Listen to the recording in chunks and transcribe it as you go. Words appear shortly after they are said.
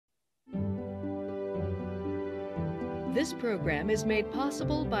This program is made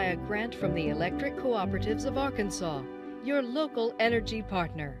possible by a grant from the Electric Cooperatives of Arkansas, your local energy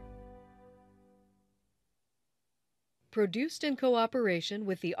partner. Produced in cooperation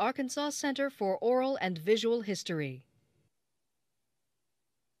with the Arkansas Center for Oral and Visual History.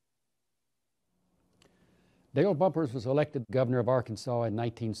 Dale Bumpers was elected governor of Arkansas in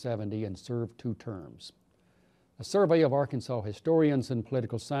 1970 and served 2 terms. A survey of Arkansas historians and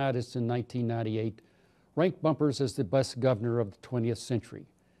political scientists in 1998 ranked Bumpers as the best governor of the 20th century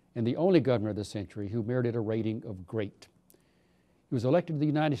and the only governor of the century who merited a rating of great. He was elected to the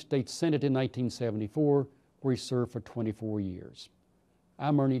United States Senate in 1974, where he served for 24 years.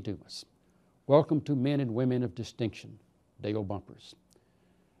 I'm Ernie Dumas. Welcome to Men and Women of Distinction, Dale Bumpers.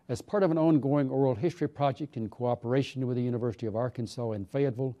 As part of an ongoing oral history project in cooperation with the University of Arkansas in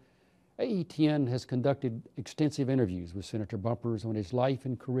Fayetteville, AETN has conducted extensive interviews with Senator Bumpers on his life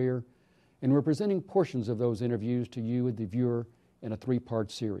and career, and we're presenting portions of those interviews to you, the viewer, in a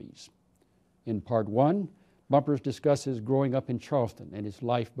 3-part series. In Part 1, Bumpers discusses growing up in Charleston and his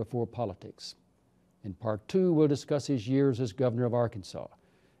life before politics. In Part 2, we'll discuss his years as governor of Arkansas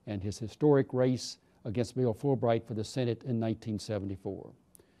and his historic race against Bill Fulbright for the Senate in 1974.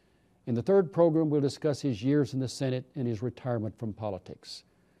 In the 3rd program, we'll discuss his years in the Senate and his retirement from politics.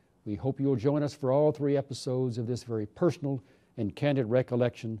 We hope you'll join us for all 3 episodes of this very personal and candid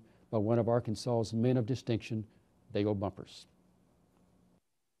recollection by one of Arkansas's men of distinction, Dale Bumpers.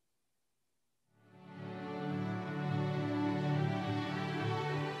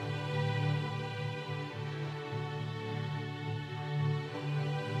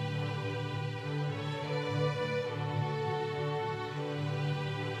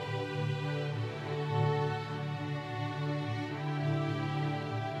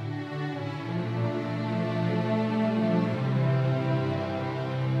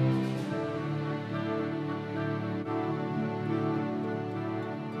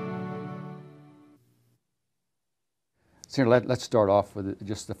 Senator, let's start off with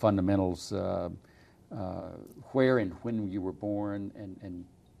just the fundamentals. Where and when you were born and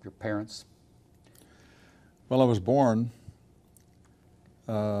your parents? Well, I was born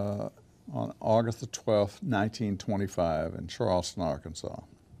on August the 12th, 1925 in Charleston, Arkansas.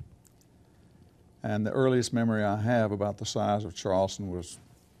 And the earliest memory I have about the size of Charleston was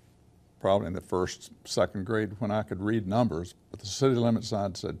probably in the 1st, 2nd grade when I could read numbers, but the city limit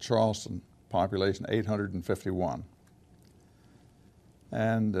sign said Charleston, population 851.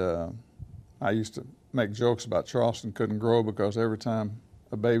 And I used to make jokes about Charleston couldn't grow because every time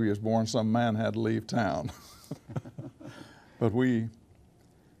a baby was born, some man had to leave town. But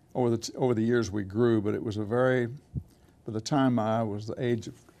over the years we grew, but it was by the time I was the age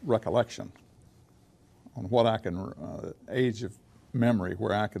of recollection, on what I can, age of memory,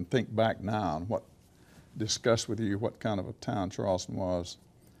 where I can think back now and discuss with you what kind of a town Charleston was,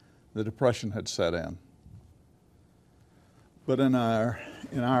 the Depression had set in. But in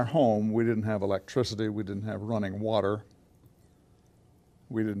our home, we didn't have electricity, we didn't have running water,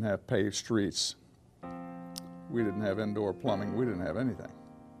 we didn't have paved streets, we didn't have indoor plumbing, we didn't have anything.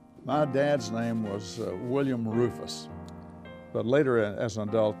 My dad's name was William Rufus, but later as an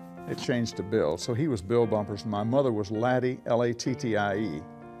adult, it changed to Bill. So he was Bill Bumpers, and my mother was Lattie, L-A-T-T-I-E,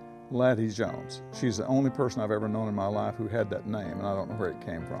 Lattie Jones. She's the only person I've ever known in my life who had that name, and I don't know where it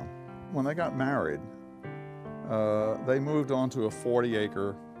came from. When they got married, they moved on to a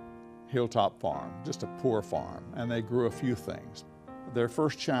 40-acre hilltop farm, just a poor farm, and they grew a few things. Their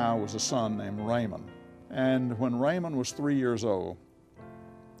first child was a son named Raymond. And when Raymond was 3 years old,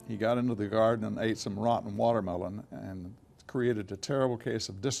 he got into the garden and ate some rotten watermelon and created a terrible case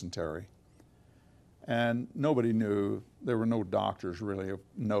of dysentery. And nobody knew, there were no doctors really of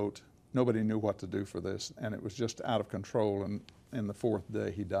note, nobody knew what to do for this, and it was just out of control, and in the 4th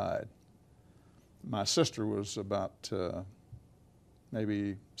day he died. My sister was about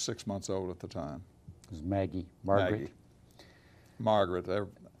maybe 6 months old at the time. It was Margaret. Maggie. Margaret.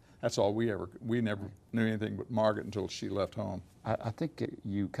 That's all we never knew anything but Margaret until she left home. I think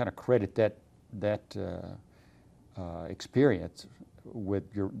you kind of credit that experience with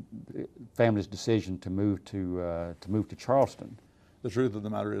your family's decision to move to Charleston. The truth of the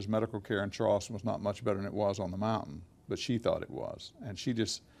matter is, medical care in Charleston was not much better than it was on the mountain, but she thought it was, and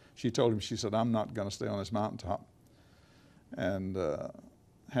she told him, she said, "I'm not going to stay on this mountaintop and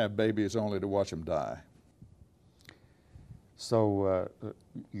have babies only to watch them die." So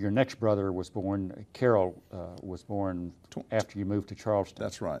your next brother was born, Carol was born after you moved to Charleston.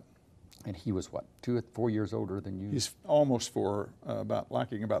 That's right. And he was what, 2 or 4 years older than you? He's almost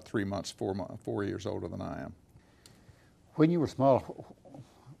lacking about 3 months, 4 years older than I am. When you were small,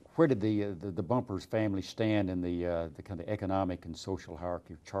 Where did the Bumpers family stand in the kind of economic and social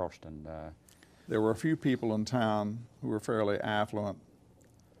hierarchy of Charleston? There were a few people in town who were fairly affluent,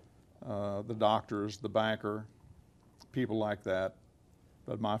 the doctors, the banker, people like that.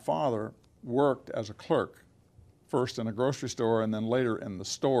 But my father worked as a clerk, first in a grocery store and then later in the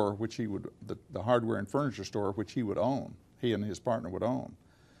store, which he would, the hardware and furniture store, which he would own, he and his partner would own.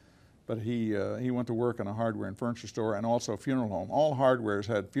 But he went to work in a hardware and furniture store and also a funeral home. All hardwares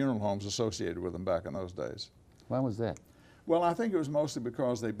had funeral homes associated with them back in those days. Why was that? Well, I think it was mostly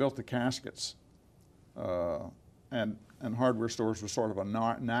because they built the caskets, and hardware stores were sort of a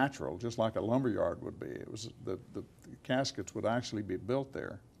natural, just like a lumber yard would be. It was the caskets would actually be built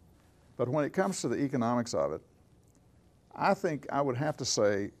there. But when it comes to the economics of it, I think I would have to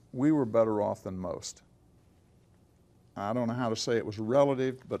say we were better off than most. I don't know how to say it was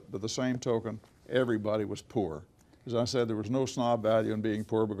relative, but by the same token, everybody was poor. As I said, there was no snob value in being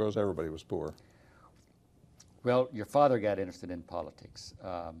poor because everybody was poor. Well, your father got interested in politics,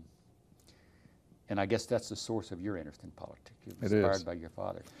 and I guess that's the source of your interest in politics. You were inspired by your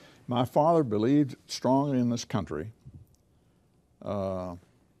father. My father believed strongly in this country.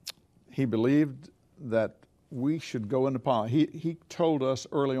 He believed that we should go into politics. He told us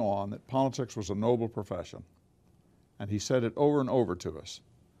early on that politics was a noble profession, and he said it over and over to us.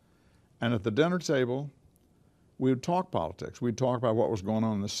 And at the dinner table, we would talk politics. We'd talk about what was going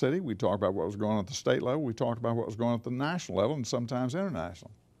on in the city. We'd talk about what was going on at the state level. We talked about what was going on at the national level and sometimes international.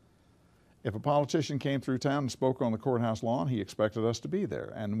 If a politician came through town and spoke on the courthouse lawn, he expected us to be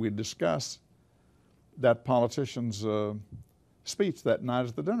there. And we'd discuss that politician's speech that night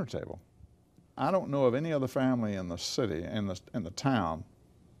at the dinner table. I don't know of any other family in the city, in the town,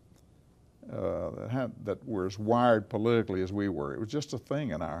 that were as wired politically as we were. It was just a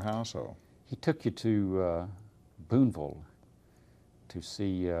thing in our household. He took you to Boonville to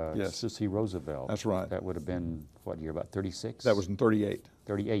see Yes. to see Roosevelt. That's right. That would have been, what year, about 36? That was in 38.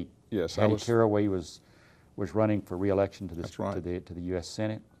 38. Yes, Hattie Caraway was running for re-election to That's right. to the U.S.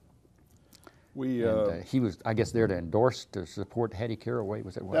 Senate. We, And he was, I guess, there to endorse, to support Hattie Caraway.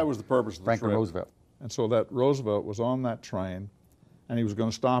 Was that what? that was the purpose of the Franklin trip. Roosevelt. And so that Roosevelt was on that train, and he was going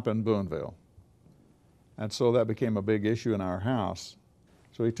to stop in Boonville. And so that became a big issue in our house.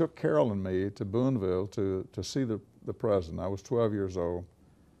 So he took Carol and me to Boonville to see the president. I was 12 years old.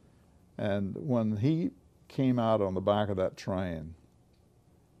 And when he came out on the back of that train,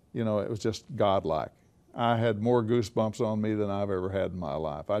 you know, it was just godlike. I had more goosebumps on me than I've ever had in my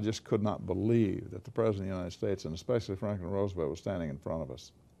life. I just could not believe that the President of the United States, and especially Franklin Roosevelt, was standing in front of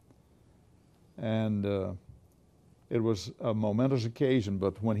us. And it was a momentous occasion,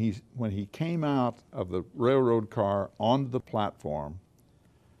 but when he came out of the railroad car onto the platform,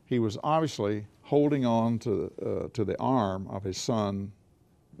 he was obviously holding on to the arm of his son,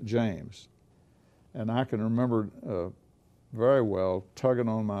 James. And I can remember very well tugging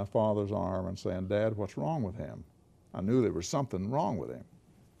on my father's arm and saying, "Dad, what's wrong with him?" I knew there was something wrong with him.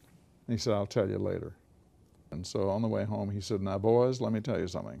 And he said, "I'll tell you later." And so on the way home, he said, "Now, boys, let me tell you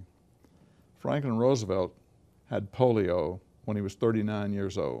something. Franklin Roosevelt had polio when he was 39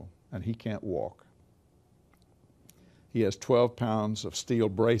 years old, and he can't walk. He has 12 pounds of steel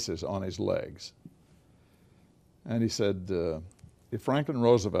braces on his legs." And he said, if Franklin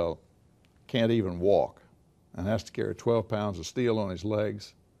Roosevelt can't even walk and has to carry 12 pounds of steel on his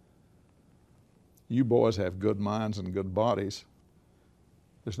legs, you boys have good minds and good bodies.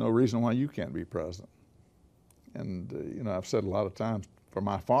 There's no reason why you can't be president. And, you know, I've said a lot of times, for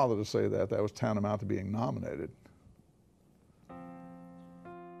my father to say that, that was tantamount to being nominated.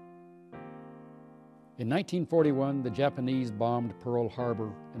 In 1941, the Japanese bombed Pearl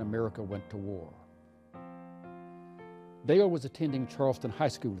Harbor and America went to war. Dale was attending Charleston High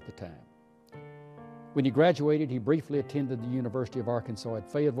School at the time. When he graduated, he briefly attended the University of Arkansas at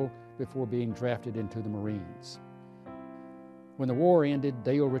Fayetteville before being drafted into the Marines. When the war ended,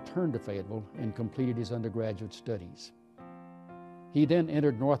 Dale returned to Fayetteville and completed his undergraduate studies. He then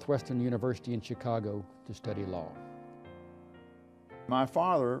entered Northwestern University in Chicago to study law. My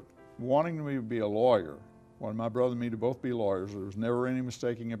father, wanting me to be a lawyer, wanted my brother and me to both be lawyers. There was never any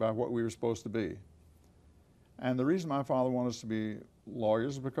mistaking about what we were supposed to be. And the reason my father wanted us to be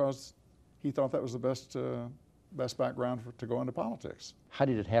lawyers is because he thought that was the best background to go into politics. How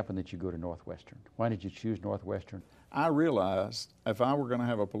did it happen that you go to Northwestern? Why did you choose Northwestern? I realized if I were going to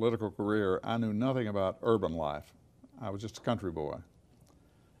have a political career, I knew nothing about urban life. I was just a country boy.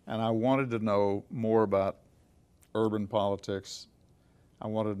 And I wanted to know more about urban politics. I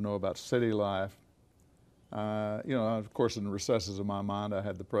wanted to know about city life. You know, of course, in the recesses of my mind, I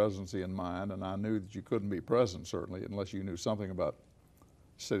had the presidency in mind, and I knew that you couldn't be president, certainly, unless you knew something about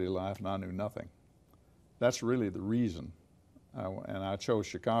city life, and I knew nothing. That's really the reason. And I chose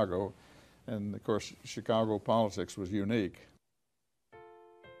Chicago, and of course, Chicago politics was unique.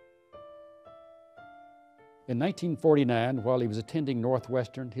 In 1949, while he was attending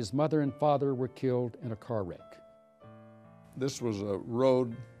Northwestern, his mother and father were killed in a car wreck. This was a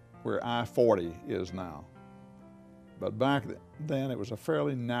road where I-40 is now. But back then, it was a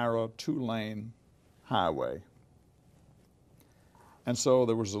fairly narrow two-lane highway. And so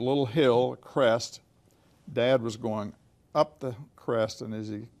there was a little hill, a crest. Dad was going up the crest, and as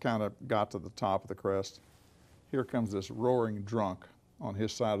he kind of got to the top of the crest, here comes this roaring drunk on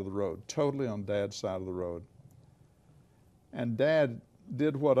his side of the road, totally on Dad's side of the road. And Dad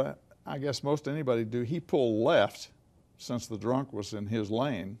did what I guess most anybody do. He pulled left, since the drunk was in his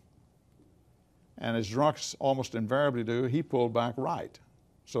lane. And as drunks almost invariably do, he pulled back right.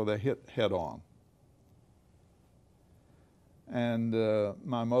 So they hit head on. And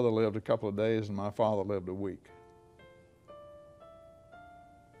my mother lived a couple of days and my father lived a week.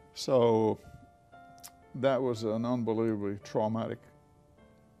 So that was an unbelievably traumatic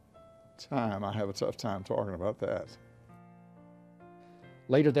time. I have a tough time talking about that.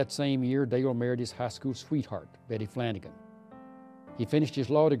 Later that same year, Dale married his high school sweetheart, Betty Flanagan. He finished his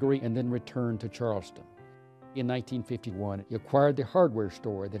law degree and then returned to Charleston. In 1951, he acquired the hardware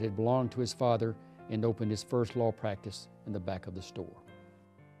store that had belonged to his father and opened his first law practice in the back of the store.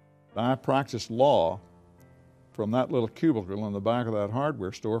 I practiced law from that little cubicle in the back of that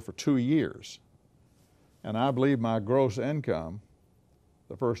hardware store for 2 years. And I believe my gross income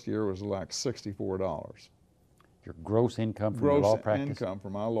the first year was like $64. Your gross income from your law practice? Gross income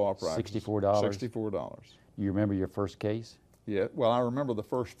from my law practice. $64? $64. You remember your first case? Yeah, well, I remember the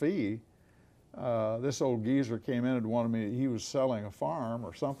first fee. This old geezer came in and wanted me, he was selling a farm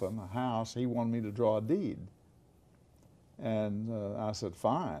or something, a house. He wanted me to draw a deed. And I said,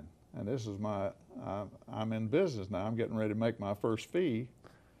 fine. And this is I'm in business now. I'm getting ready to make my first fee.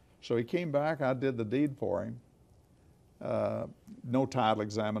 So he came back, I did the deed for him. No title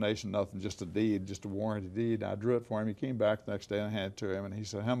examination, nothing, just a deed, just a warranty deed. I drew it for him. He came back the next day and I handed it to him and he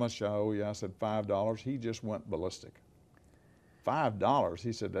said, how much do I owe you? I said, $5. He just went ballistic. $5?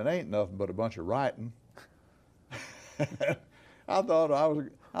 He said, that ain't nothing but a bunch of writing. I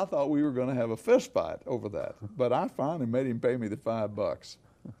thought we were going to have a fist fight over that, but I finally made him pay me the $5. So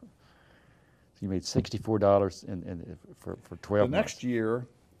you made $64 for 12 months. The next year,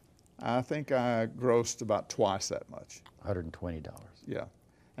 I think I grossed about twice that much. $120. Yeah.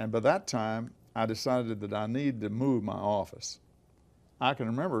 And by that time, I decided that I needed to move my office. I can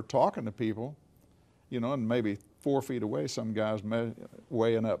remember talking to people, you know, and maybe 4 feet away, some guys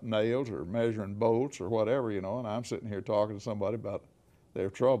weighing up nails or measuring bolts or whatever, you know, and I'm sitting here talking to somebody about their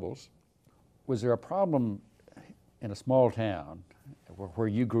troubles. Was there a problem in a small town where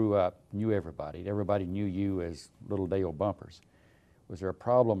you grew up, knew everybody knew you as Little Dale Bumpers? Was there a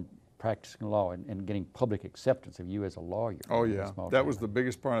problem practicing law and getting public acceptance of you as a lawyer? Oh yeah, that was the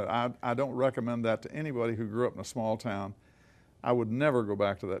biggest part of it. I don't recommend that to anybody who grew up in a small town. I would never go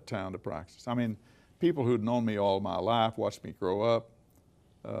back to that town to practice. I mean, people who'd known me all my life, watched me grow up,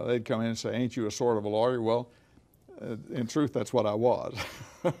 they'd come in and say, ain't you a sort of a lawyer? Well, in truth, that's what I was.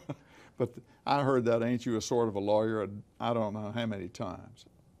 But I heard that, ain't you a sort of a lawyer, I don't know how many times.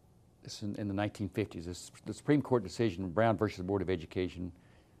 This in the 1950s, the Supreme Court decision, Brown versus Board of Education,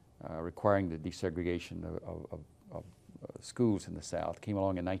 requiring the desegregation of schools in the South, came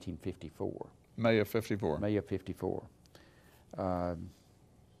along in 1954. May of 54. May of 54.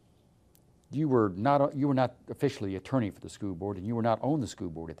 You were not officially attorney for the school board, and you were not on the school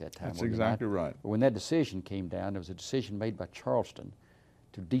board at that time. That's exactly right. But when that decision came down, there was a decision made by Charleston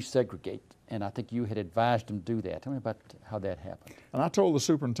to desegregate, and I think you had advised them to do that. Tell me about how that happened. And I told the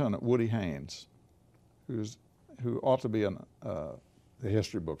superintendent, Woody Haynes, who ought to be in the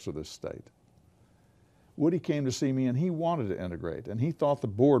history books of this state. Woody came to see me, and he wanted to integrate, and he thought the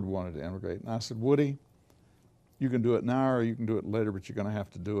board wanted to integrate. And I said, Woody, you can do it now or you can do it later, but you're going to have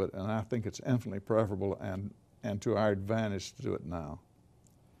to do it. And I think it's infinitely preferable and to our advantage to do it now.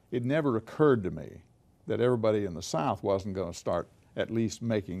 It never occurred to me that everybody in the South wasn't going to start at least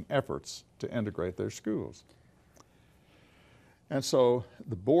making efforts to integrate their schools. And so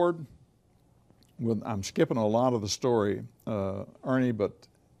the board, I'm skipping a lot of the story, Ernie, but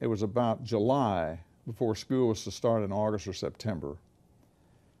it was about July before school was to start in August or September.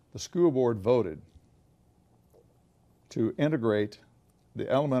 The school board voted to integrate the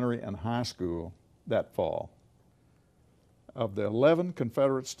elementary and high school that fall. Of the 11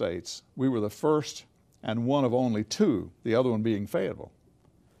 Confederate states, we were the first and one of only 2, the other one being Fayetteville,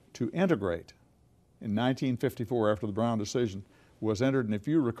 to integrate in 1954 after the Brown decision. was entered, and if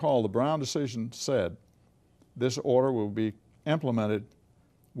you recall, the Brown decision said this order will be implemented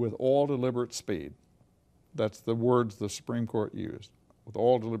with all deliberate speed. That's the words the Supreme Court used, with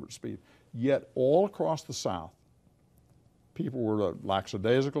all deliberate speed. Yet all across the South, people were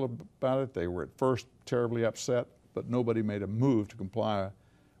lackadaisical about it. They were at first terribly upset, but nobody made a move to comply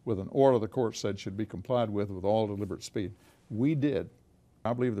with an order the court said should be complied with all deliberate speed. We did.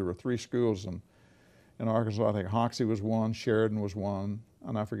 I believe there were 3 schools in Arkansas. I think Hoxie was one, Sheridan was one,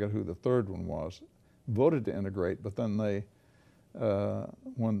 and I forget who the third one was, voted to integrate, but then they,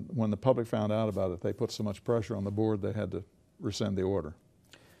 when the public found out about it, they put so much pressure on the board they had to rescind the order.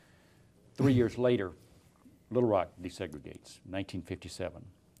 3 years later, Little Rock desegregates, 1957.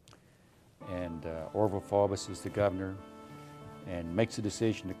 And Orval Faubus is the governor and makes a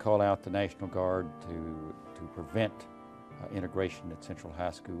decision to call out the National Guard to prevent integration at Central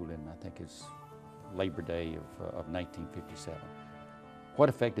High School in, I think it's Labor Day of 1957. What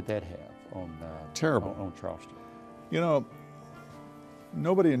effect did that have on, on Charleston? You know,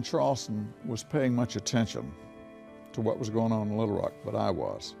 nobody in Charleston was paying much attention to what was going on in Little Rock, but I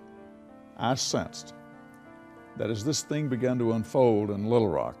was. I sensed that as this thing began to unfold in Little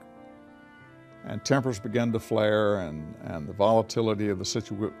Rock, and tempers began to flare, and the volatility of the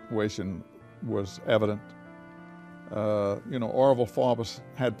situation was evident, you know, Orval Faubus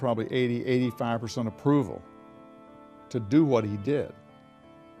had probably 85% approval to do what he did.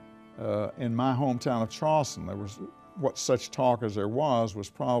 In my hometown of Charleston, there was what such talk as there was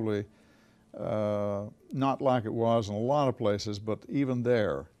probably not like it was in a lot of places, but even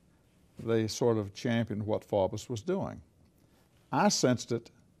there, they sort of championed what Faubus was doing. I sensed it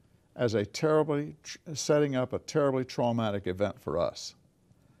as setting up a terribly traumatic event for us,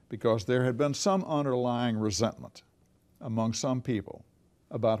 because there had been some underlying resentment among some people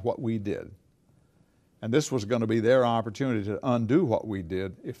about what we did. And this was going to be their opportunity to undo what we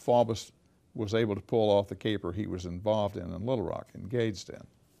did if Faubus was able to pull off the caper he was involved in Little Rock, engaged in.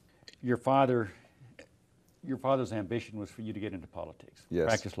 Your father's ambition was for you to get into politics. Yes.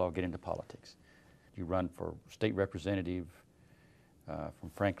 Practice law, get into politics. You run for state representative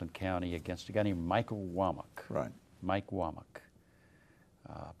from Franklin County against a guy named Michael Womack. Right. Mike Womack.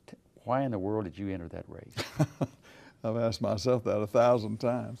 Why in the world did you enter that race? I've asked myself that 1,000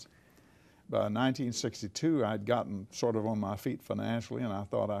 times. By 1962, I'd gotten sort of on my feet financially, and I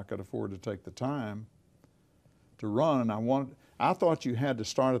thought I could afford to take the time to run, and I thought you had to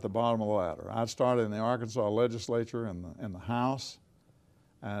start at the bottom of the ladder. I'd started in the Arkansas legislature in the House,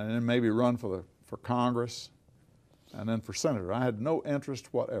 and then maybe run for Congress, and then for senator. I had no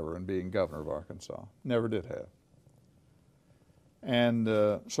interest whatever in being governor of Arkansas. Never did have. And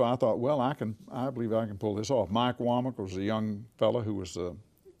so I thought, well, I believe I can pull this off. Mike Womack was a young fellow who was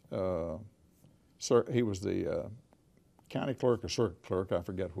he was the county clerk or circuit clerk, I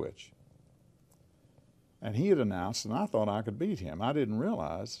forget which. And he had announced, and I thought I could beat him. I didn't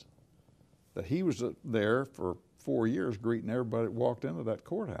realize that he was there for 4 years greeting everybody that walked into that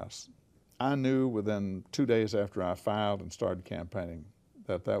courthouse. I knew within 2 days after I filed and started campaigning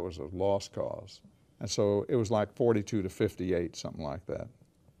that that was a lost cause. And so it was like 42 to 58, something like that.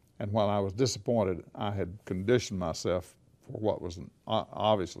 And while I was disappointed, I had conditioned myself for what was an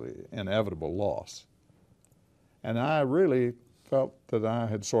obviously inevitable loss. And I really felt that I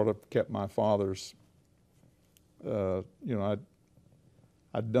had sort of kept my father's, you know,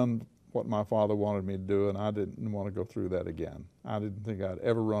 I'd done what my father wanted me to do, and I didn't want to go through that again. I didn't think I'd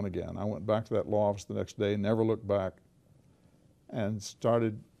ever run again. I went back to that law office the next day, never looked back, and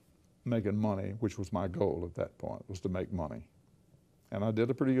started making money, which was my goal at that point, was to make money. And I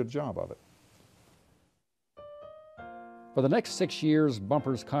did a pretty good job of it. For the next 6 years,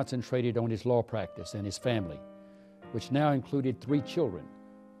 Bumpers concentrated on his law practice and his family, which now included 3 children,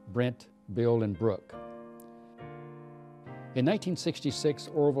 Brent, Bill, and Brooke. In 1966,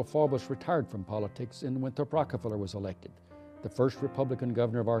 Orval Faubus retired from politics and Winthrop Rockefeller was elected, the first Republican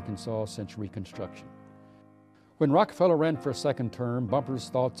governor of Arkansas since Reconstruction. When Rockefeller ran for a second term, Bumpers'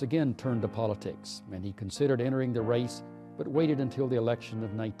 thoughts again turned to politics, and he considered entering the race, but waited until the election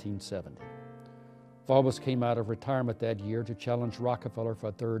of 1970. Faubus came out of retirement that year to challenge Rockefeller for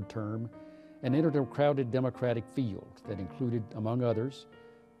a third term and entered a crowded Democratic field that included, among others,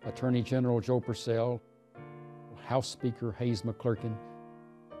 Attorney General Joe Purcell, House Speaker Hayes McClurkin,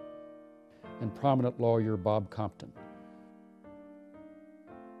 and prominent lawyer Bob Compton.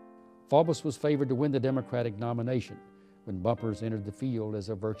 Faubus was favored to win the Democratic nomination when Bumpers entered the field as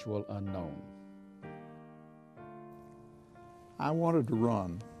a virtual unknown. I wanted to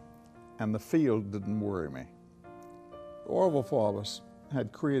run, and the field didn't worry me. Orval Faubus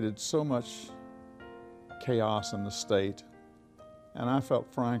had created so much chaos in the state And I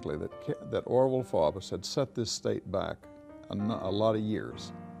felt, frankly, that Orval Faubus had set this state back a lot of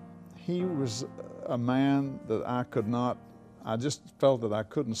years. He was a man that I just felt that I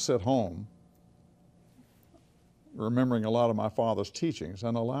couldn't sit home remembering a lot of my father's teachings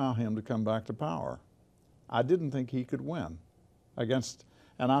and allow him to come back to power. I didn't think he could win against,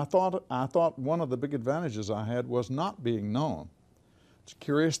 and I thought one of the big advantages I had was not being known. It's a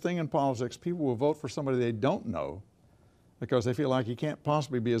curious thing in politics. People will vote for somebody they don't know because they feel like he can't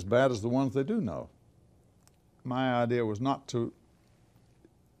possibly be as bad as the ones they do know. My idea was not to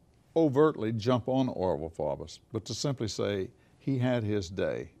overtly jump on Orval Faubus, but to simply say he had his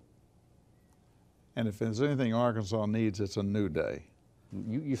day. And if there's anything Arkansas needs, it's a new day.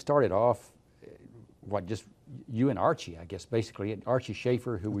 You started off, just you and Archie, I guess, basically. Archie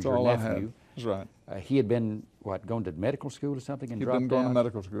Schaefer, who was your nephew. That's right. He had been, going to medical school or something and dropped out? He'd been going to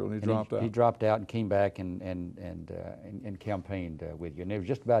medical school and he dropped out. He dropped out and came back and campaigned with you. And it was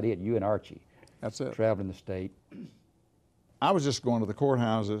just about it, you and Archie. That's it. Traveling the state. I was just going to the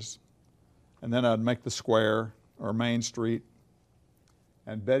courthouses, and then I'd make the square or Main Street.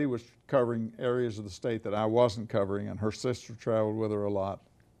 And Betty was covering areas of the state that I wasn't covering, and her sister traveled with her a lot.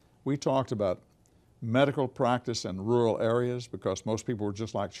 We talked about medical practice in rural areas because most people were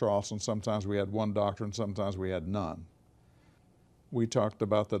just like Charleston. Sometimes we had one doctor and sometimes we had none. We talked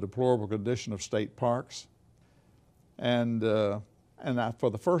about the deplorable condition of state parks. And for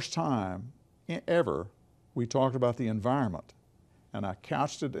the first time ever, we talked about the environment. And I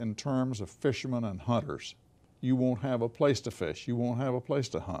couched it in terms of fishermen and hunters. You won't have a place to fish, you won't have a place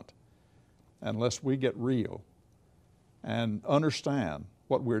to hunt unless we get real and understand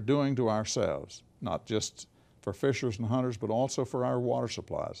what we're doing to ourselves, not just for fishers and hunters, but also for our water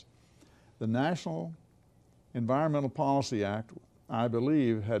supplies. The National Environmental Policy Act, I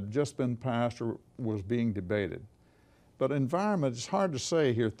believe, had just been passed or was being debated. But environment, it's hard to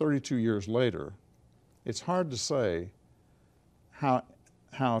say here 32 years later, it's hard to say how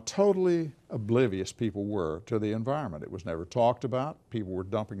totally oblivious people were to the environment. It was never talked about. People were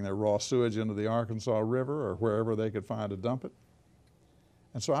dumping their raw sewage into the Arkansas River or wherever they could find to dump it.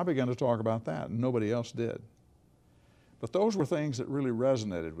 And so I began to talk about that, and nobody else did. But those were things that really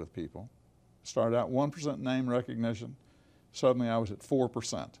resonated with people. Started out 1% name recognition. Suddenly I was at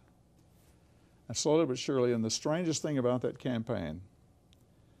 4%. And slowly but surely, and the strangest thing about that campaign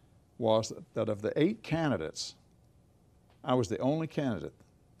was that of the 8 candidates, I was the only candidate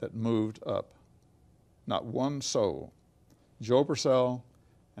that moved up. Not one soul. Joe Purcell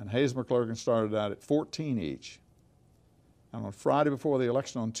and Hayes McClurkin started out at 14 each. And on Friday before the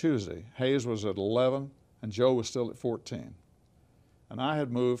election on Tuesday, Hayes was at 11 and Joe was still at 14. And I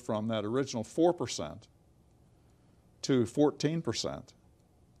had moved from that original 4% to 14%.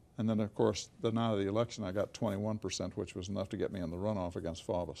 And then, of course, the night of the election, I got 21%, which was enough to get me in the runoff against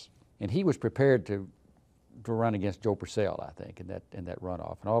Faubus. And he was prepared to run against Joe Purcell, I think, in that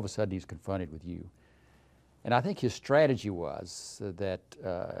runoff. And all of a sudden, he's confronted with you. And I think his strategy was that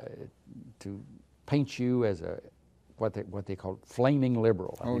to paint you as a what they called flaming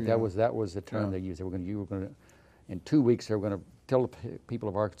liberal. I think that was the term they used. You were going to, in 2 weeks, they were going to tell the people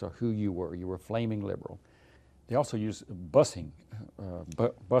of Arkansas who you were. You were flaming liberal. They also used busing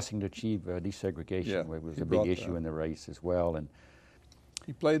to achieve desegregation, which was a big issue in the race as well. And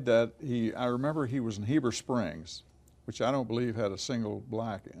he played that. I remember he was in Heber Springs, which I don't believe had a single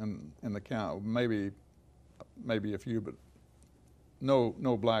black in the county. Maybe a few, but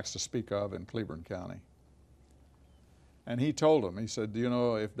no blacks to speak of in Cleburne County. And he told them, he said, you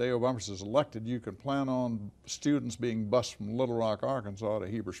know, if Dale Bumpers is elected, you can plan on students being bused from Little Rock, Arkansas to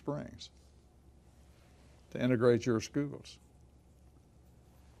Heber Springs to integrate your schools.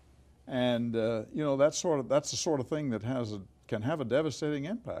 And you know, that's the sort of thing that can have a devastating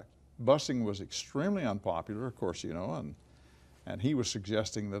impact. Busing was extremely unpopular, of course, you know, and he was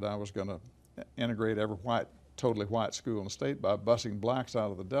suggesting that I was going to integrate every totally white school in the state by busing blacks out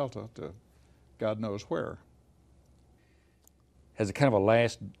of the Delta to God knows where. As a kind of a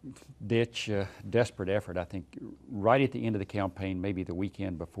last-ditch, desperate effort, I think, right at the end of the campaign, maybe the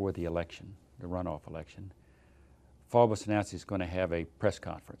weekend before the election, the runoff election, Faubus announced he's going to have a press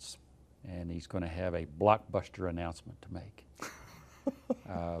conference, and he's going to have a blockbuster announcement to make.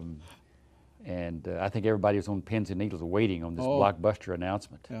 I think everybody was on pins and needles waiting on this blockbuster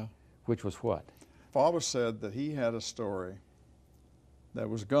announcement, which was what? Faubus said that he had a story that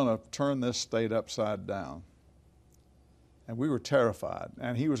was going to turn this state upside down. And we were terrified.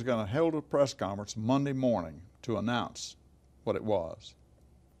 And he was going to hold a press conference Monday morning to announce what it was.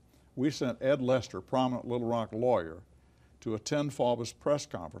 We sent Ed Lester, prominent Little Rock lawyer, to attend Faubus' press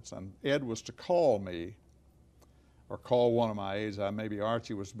conference. And Ed was to call me or call one of my aides, maybe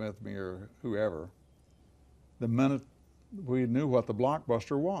Archie was with me or whoever, the minute we knew what the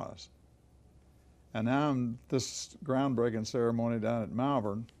blockbuster was. And now I'm this groundbreaking ceremony down at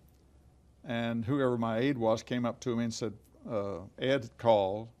Malvern, and whoever my aide was came up to me and said, Ed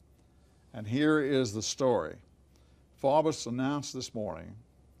called, and here is the story. Faubus announced this morning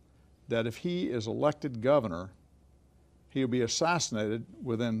that if he is elected governor, he'll be assassinated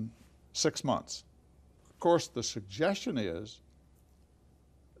within 6 months. Of course, the suggestion is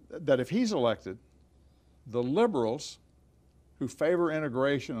that if he's elected, the liberals who favor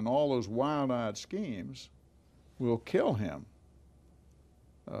integration and all those wild-eyed schemes will kill him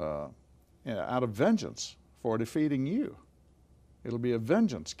out of vengeance for defeating you. It'll be a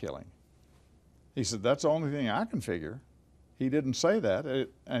vengeance killing. He said, that's the only thing I can figure. He didn't say that,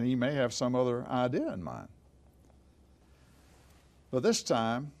 and he may have some other idea in mind. But this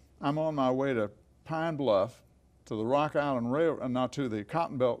time, I'm on my way to Pine Bluff, to the Rock Island not to the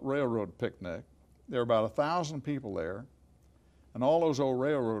Cotton Belt Railroad picnic. There were about 1,000 people there, and all those old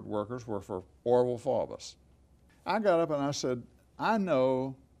railroad workers were for Orval Faubus. I got up and I said, I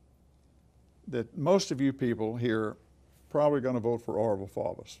know that most of you people here are probably going to vote for Orval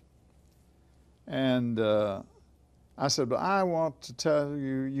Faubus. And I said, but I want to tell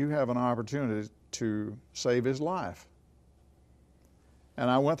you, you have an opportunity to save his life. And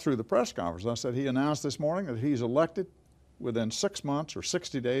I went through the press conference. I said, he announced this morning that he's elected within 6 months or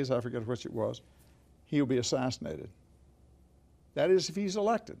 60 days, I forget which it was, he'll be assassinated. That is if he's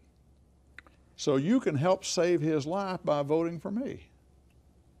elected. So you can help save his life by voting for me.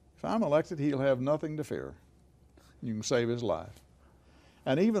 If I'm elected, he'll have nothing to fear. You can save his life.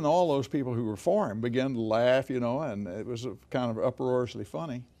 And even all those people who were for him began to laugh, you know, and it was kind of uproariously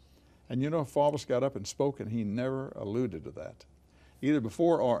funny. And you know, Faubus got up and spoke, and he never alluded to that. Either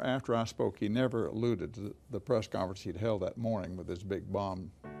before or after I spoke, he never alluded to the press conference he'd held that morning with his big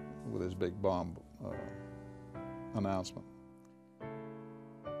bomb, announcement.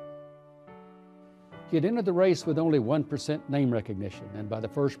 He had entered the race with only 1% name recognition, and by the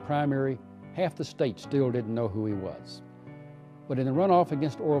first primary, half the state still didn't know who he was. But in the runoff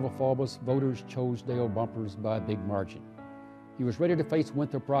against Orval Faubus, voters chose Dale Bumpers by a big margin. He was ready to face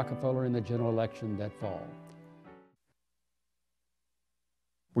Winthrop Rockefeller in the general election that fall.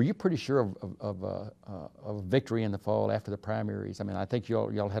 Were you pretty sure of a victory in the fall after the primaries? I mean, I think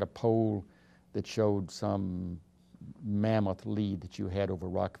y'all had a poll that showed some mammoth lead that you had over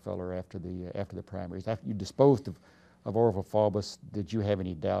Rockefeller after the primaries. After you disposed of Orval Faubus, did you have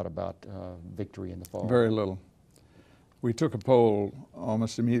any doubt about victory in the fall? Very little. We took a poll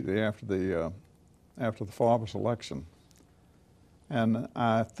almost immediately after the Faubus election, and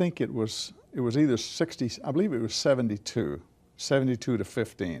I think it was either 60. I believe it was 72 to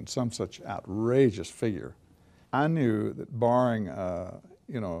 15, some such outrageous figure. I knew that barring a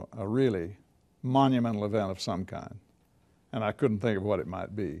really monumental event of some kind, and I couldn't think of what it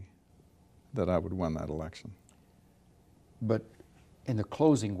might be, that I would win that election. But in the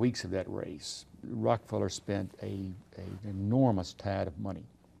closing weeks of that race, Rockefeller spent an enormous tide of money,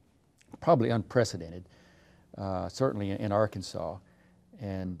 probably unprecedented, certainly in Arkansas.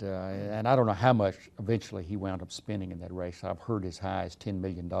 And I don't know how much eventually he wound up spending in that race. I've heard as high as $10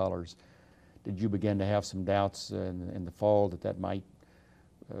 million. Did you begin to have some doubts in the fall that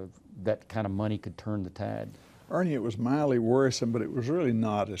kind of money could turn the tide? Ernie, it was mildly worrisome, but it was really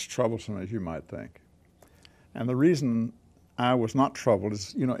not as troublesome as you might think. And the reason I was not troubled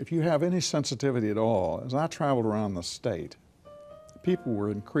is, you know, if you have any sensitivity at all, as I traveled around the state, people were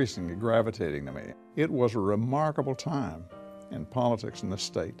increasingly gravitating to me. It was a remarkable time in politics in this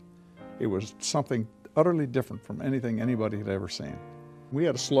state. It was something utterly different from anything anybody had ever seen. We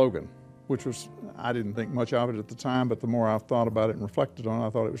had a slogan, which was, I didn't think much of it at the time, but the more I've thought about it and reflected on it, I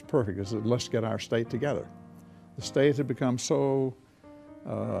thought it was perfect. It said, let's get our state together. The state had become so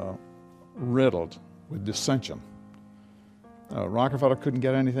riddled with dissension. Rockefeller couldn't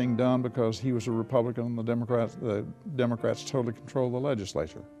get anything done because he was a Republican and the Democrats totally controlled the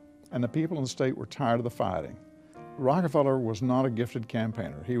legislature. And the people in the state were tired of the fighting. Rockefeller was not a gifted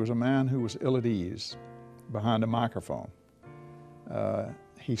campaigner. He was a man who was ill at ease behind a microphone.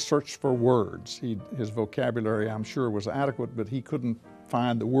 He searched for words. His vocabulary, I'm sure, was adequate, but he couldn't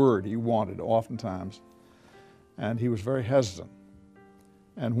find the word he wanted oftentimes. And he was very hesitant.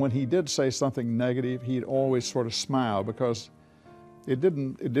 And when he did say something negative, he'd always sort of smile because it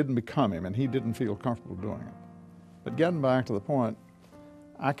didn't become him, and he didn't feel comfortable doing it. But getting back to the point,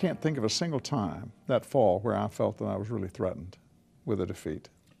 I can't think of a single time that fall where I felt that I was really threatened with a defeat.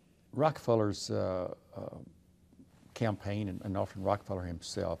 Rockefeller's campaign, and often Rockefeller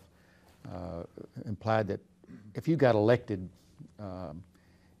himself, implied that if you got elected,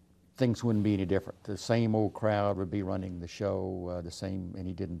 things wouldn't be any different. The same old crowd would be running the show, and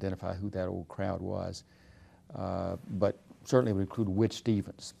he didn't identify who that old crowd was, but certainly would include Whit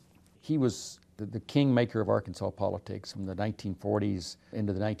Stevens. He was the kingmaker of Arkansas politics from the 1940s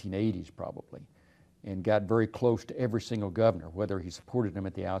into the 1980s probably, and got very close to every single governor, whether he supported him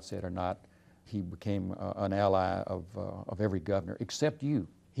at the outset or not. He became an ally of every governor, except you.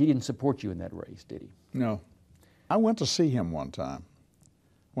 He didn't support you in that race, did he? No. I went to see him one time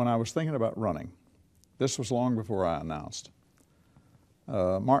when I was thinking about running. This was long before I announced.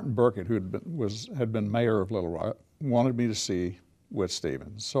 Martin Burkett, who had been mayor of Little Rock, wanted me to see Whit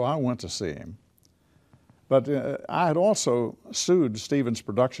Stevens, so I went to see him. But I had also sued Stevens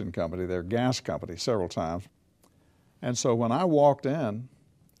Production Company, their gas company, several times. And so when I walked in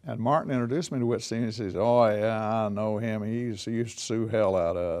and Martin introduced me to Whit Stevens, he says, "Oh yeah, I know him. He used to sue hell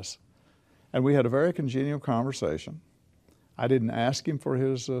out of us." And we had a very congenial conversation. I didn't ask him for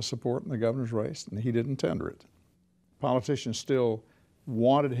his support in the governor's race, and he didn't tender it. Politicians still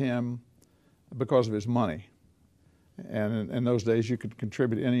wanted him because of his money. And in those days, you could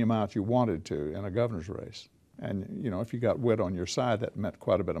contribute any amount you wanted to in a governor's race. And, you know, if you got Whit on your side, that meant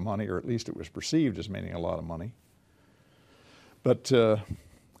quite a bit of money, or at least it was perceived as meaning a lot of money. But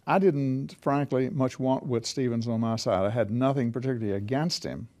I didn't, frankly, much want Whit Stevens on my side. I had nothing particularly against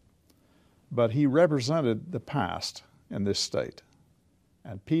him, but he represented the past in this state.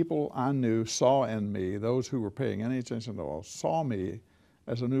 And people I knew saw in me, those who were paying any attention at all, saw me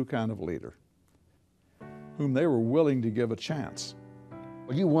as a new kind of leader, whom they were willing to give a chance.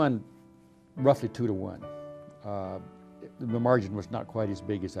 Well, you won roughly 2-1. The margin was not quite as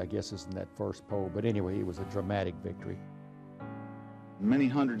big as I guess as in that first poll, but anyway, it was a dramatic victory. Many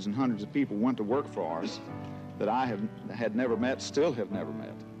hundreds and hundreds of people went to work for us that I had never met, still have never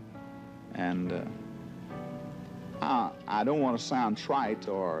met. And I don't want to sound trite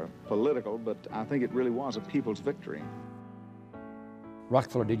or political, but I think it really was a people's victory.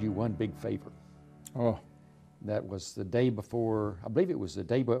 Rockefeller did you one big favor. Oh. That was the day before, I believe it was the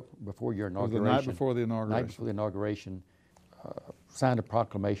day before your inauguration. The night before the inauguration. Night before the inauguration, signed a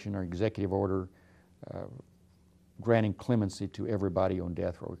proclamation or executive order granting clemency to everybody on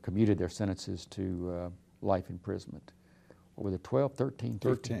death row, commuted their sentences to life imprisonment. What were there, 12, 13?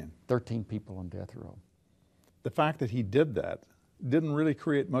 13. 13 people on death row. The fact that he did that didn't really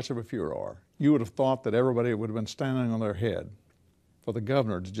create much of a furor. You would have thought that everybody would have been standing on their head for the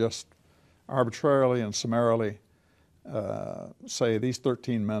governor to just arbitrarily and summarily say these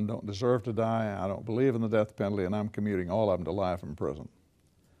 13 men don't deserve to die, I don't believe in the death penalty, and I'm commuting all of them to life in prison.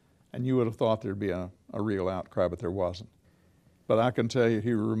 And you would have thought there'd be a real outcry, but there wasn't. But I can tell you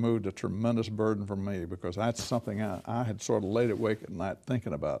he removed a tremendous burden from me, because that's something I had sort of laid awake at night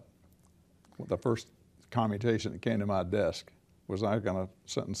thinking about. The first commutation that came to my desk was I was going to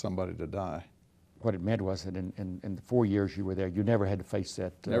sentence somebody to die. What it meant was that in the 4 years you were there, you never had to face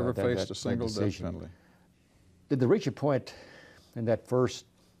that Never faced a single death penalty. Did there reach a point in that first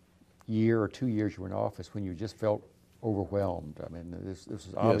year or 2 years you were in office when you just felt overwhelmed? I mean, this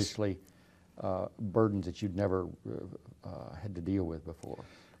was obviously burdens that you'd never had to deal with before.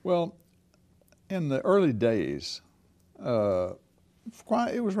 Well, in the early days, it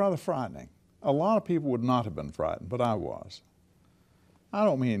was rather frightening. A lot of people would not have been frightened, but I was. I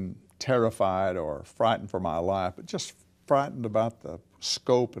don't mean terrified or frightened for my life, but just frightened about the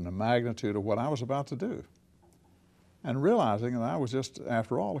scope and the magnitude of what I was about to do. And realizing that I was just,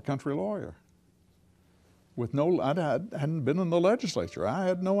 after all, a country lawyer. I hadn't been in the legislature. I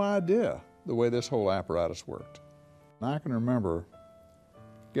had no idea the way this whole apparatus worked. And I can remember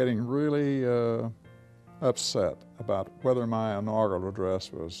getting really upset about whether my inaugural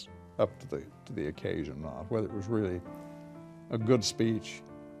address was up to the occasion or not, whether it was really a good speech,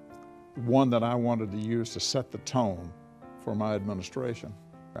 one that I wanted to use to set the tone for my administration.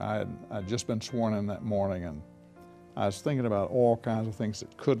 I'd just been sworn in that morning, and I was thinking about all kinds of things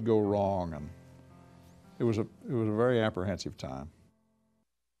that could go wrong, and it was a very apprehensive time.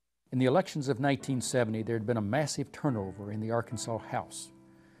 In the elections of 1970, there had been a massive turnover in the Arkansas House.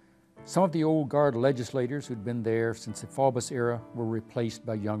 Some of the old guard legislators who'd been there since the Faubus era were replaced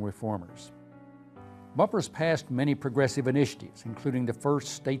by young reformers. Bumpers passed many progressive initiatives, including the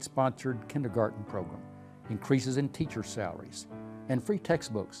first state-sponsored kindergarten program, increases in teacher salaries, and free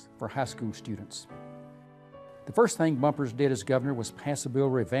textbooks for high school students. The first thing Bumpers did as governor was pass a bill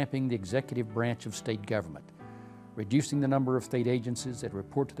revamping the executive branch of state government, reducing the number of state agencies that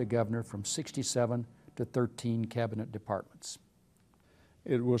report to the governor from 67 to 13 cabinet departments.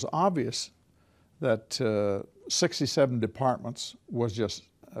 It was obvious that 67 departments was just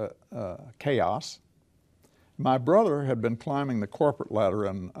chaos, My brother had been climbing the corporate ladder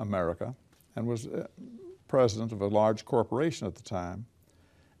in America and was president of a large corporation at the time.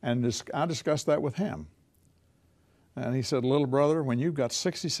 And I discussed that with him. And he said, little brother, when you've got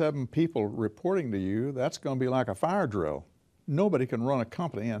 67 people reporting to you, that's going to be like a fire drill. Nobody can run a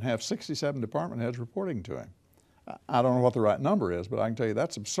company and have 67 department heads reporting to him. I don't know what the right number is, but I can tell you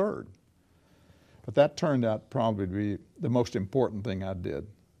that's absurd. But that turned out probably to be the most important thing I did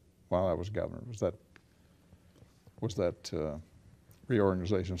while I was governor, was that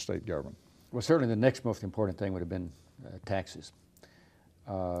reorganization of state government. Well, certainly the next most important thing would have been taxes.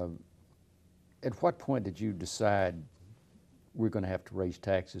 At what point did you decide we're going to have to raise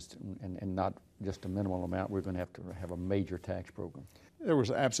taxes and not just a minimal amount, we're going to have a major tax program? There was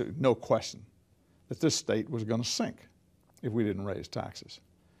absolutely no question that this state was going to sink if we didn't raise taxes.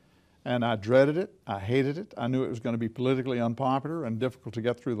 And I dreaded it, I hated it, I knew it was going to be politically unpopular and difficult to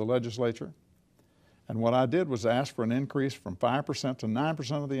get through the legislature. And what I did was ask for an increase from 5% to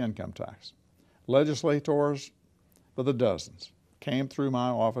 9% of the income tax. Legislators by the dozens came through my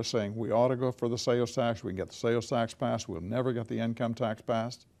office saying, we ought to go for the sales tax, we can get the sales tax passed, we'll never get the income tax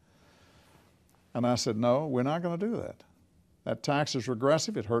passed. And I said, no, we're not going to do that. That tax is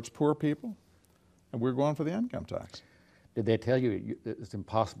regressive, it hurts poor people, and we're going for the income tax. Did they tell you it's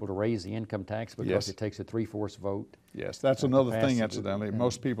impossible to raise the income tax because Yes. It takes a 3/4 vote? Yes, that's another thing, incidentally.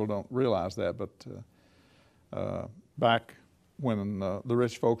 Most people don't realize that, but back when the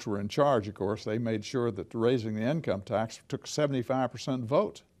rich folks were in charge, of course, they made sure that raising the income tax took 75%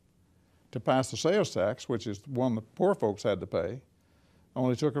 vote. To pass the sales tax, which is one the poor folks had to pay,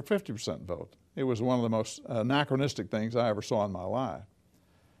 only took a 50% vote. It was one of the most anachronistic things I ever saw in my life.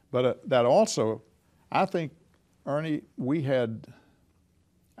 But that also, I think, Ernie, we had,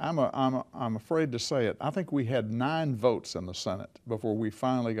 I'm afraid to say it, I think we had 9 votes in the Senate before we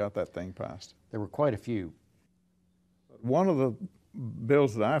finally got that thing passed. There were quite a few. One of the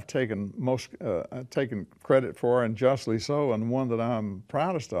bills that I've taken taken credit for, and justly so, and one that I'm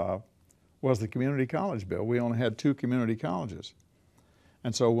proudest of, was the community college bill. We only had 2 community colleges.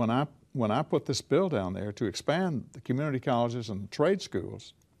 And so when I put this bill down there to expand the community colleges and the trade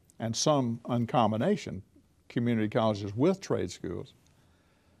schools, and some in combination, community colleges with trade schools,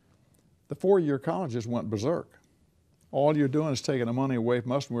 the 4-year colleges went berserk. All you're doing is taking the money away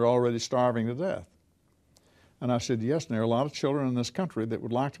from us, and we're already starving to death. And I said, yes, and there are a lot of children in this country that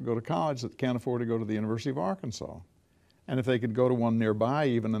would like to go to college that can't afford to go to the University of Arkansas. And if they could go to one nearby,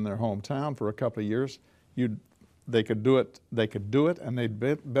 even in their hometown, for a couple of years, they could do it, and they'd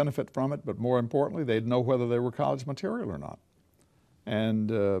benefit from it, but more importantly, they'd know whether they were college material or not. And,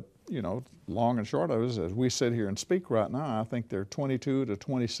 you know, long and short of it is, as we sit here and speak right now, I think there are 22 to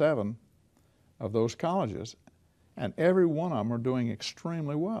 27 of those colleges, and every one of them are doing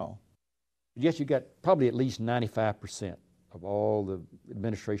extremely well. Yes, you got probably at least 95% of all the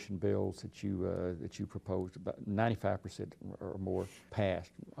administration bills that you proposed, about 95% or more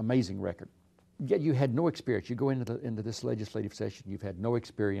passed. Amazing record. Yet you had no experience. You go into this legislative session, you've had no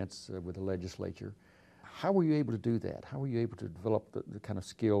experience with the legislature. How were you able to do that? How were you able to develop the kind of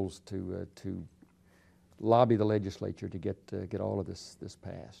skills to lobby the legislature to get all of this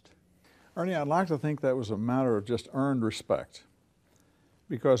passed? Ernie, I'd like to think that was a matter of just earned respect,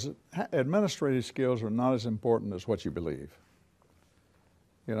 because administrative skills are not as important as what you believe.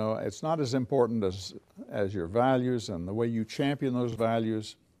 You know, it's not as important as your values and the way you champion those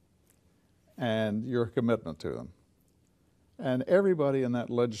values and your commitment to them. And everybody in that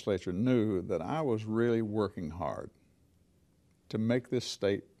legislature knew that I was really working hard to make this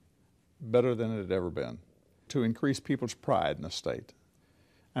state better than it had ever been, to increase people's pride in the state,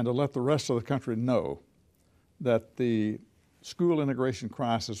 and to let the rest of the country know that the school integration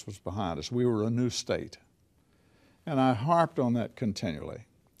crisis was behind us. We were a new state. And I harped on that continually.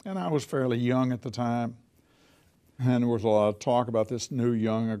 And I was fairly young at the time, and there was a lot of talk about this new,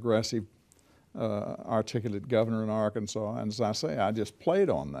 young, aggressive, articulate governor in Arkansas. And as I say, I just played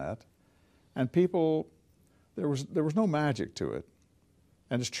on that. And people, there was no magic to it.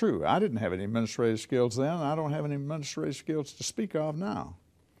 And it's true, I didn't have any administrative skills then, and I don't have any administrative skills to speak of now.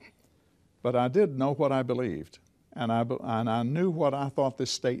 But I did know what I believed. And I knew what I thought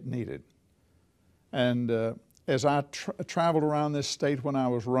this state needed. And as I traveled around this state when I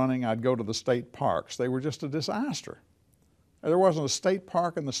was running, I'd go to the state parks. They were just a disaster. There wasn't a state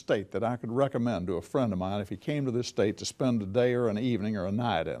park in the state that I could recommend to a friend of mine if he came to this state to spend a day or an evening or a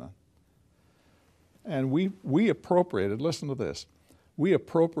night in it. And we appropriated, listen to this, we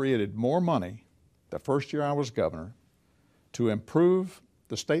appropriated more money the first year I was governor to improve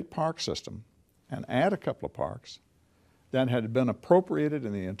the state park system and add a couple of parks than had been appropriated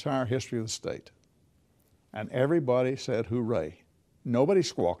in the entire history of the state. And everybody said hooray. Nobody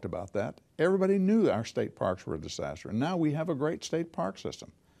squawked about that. Everybody knew our state parks were a disaster. And now we have a great state park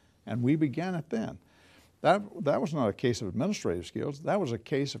system. And we began it then. That was not a case of administrative skills. That was a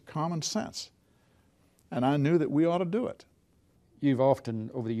case of common sense. And I knew that we ought to do it. You've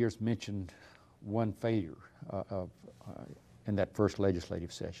often, over the years, mentioned one failure in that first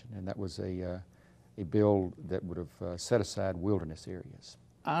legislative session, and that was a bill that would have set aside wilderness areas.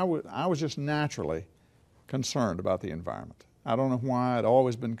 I was just naturally concerned about the environment. I don't know why. I'd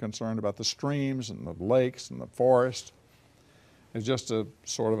always been concerned about the streams and the lakes and the forest. It's just a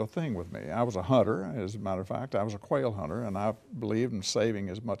sort of a thing with me. I was a hunter, as a matter of fact. I was a quail hunter, and I believed in saving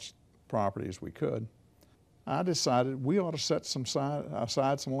as much property as we could. I decided we ought to set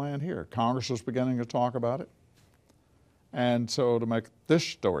aside some land here. Congress was beginning to talk about it. And so to make this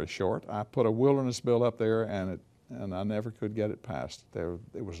story short, I put a wilderness bill up there, and I never could get it passed.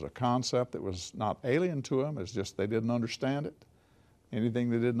 It was a concept that was not alien to them. It's just they didn't understand it. Anything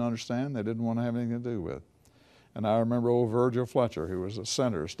they didn't understand, they didn't want to have anything to do with. And I remember old Virgil Fletcher, who was a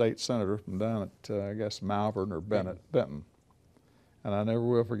senator, state senator from down at, I guess, Malvern or Benton. And I never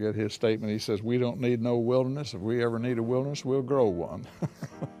will forget his statement. He says, "We don't need no wilderness. If we ever need a wilderness, we'll grow one."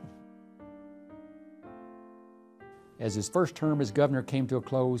 As his first term as governor came to a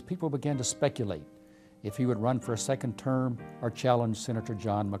close, people began to speculate if he would run for a second term or challenge Senator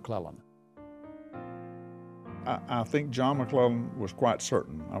John McClellan. I think John McClellan was quite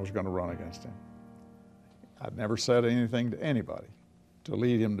certain I was going to run against him. I'd never said anything to anybody to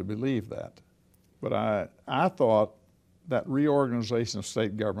lead him to believe that. But I thought that reorganization of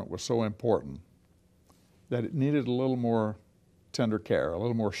state government was so important that it needed a little more tender care, a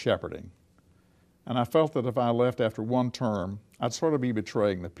little more shepherding. And I felt that if I left after one term, I'd sort of be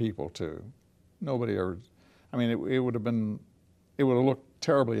betraying the people too. Nobody ever, I mean, it would have looked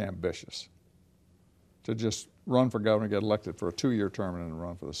terribly ambitious to just run for governor, get elected for a 2-year term, and then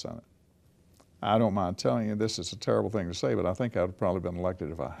run for the Senate. I don't mind telling you this is a terrible thing to say, but I think I would have probably been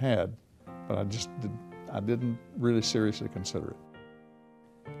elected if I had, but I didn't really seriously consider it.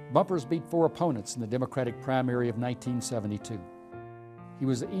 Bumpers beat 4 opponents in the Democratic primary of 1972. He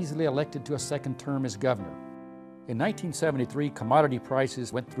was easily elected to a second term as governor. In 1973, commodity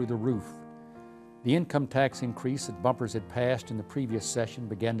prices went through the roof. The income tax increase that Bumpers had passed in the previous session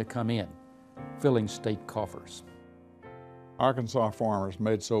began to come in, filling state coffers. Arkansas farmers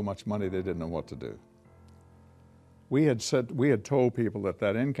made so much money they didn't know what to do. We had told people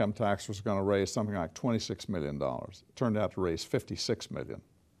that income tax was going to raise something like $26 million. It turned out to raise $56 million.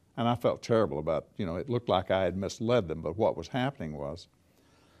 And I felt terrible about, it looked like I had misled them, but what was happening was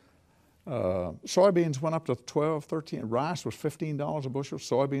soybeans went up to 12, 13, rice was $15 a bushel,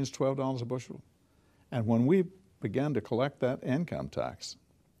 soybeans $12 a bushel. And when we began to collect that income tax,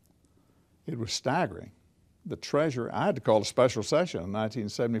 it was staggering. The treasurer, I had to call a special session in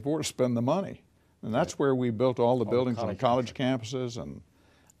 1974 to spend the money. And that's where we built all the buildings on college campuses and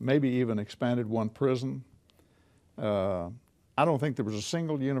maybe even expanded one prison. I don't think there was a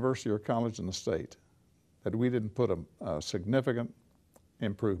single university or college in the state that we didn't put a significant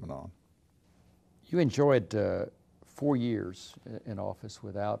improvement on. You enjoyed 4 years in office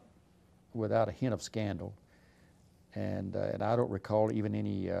without a hint of scandal, and I don't recall even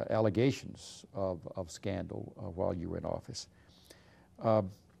any allegations of scandal while you were in office.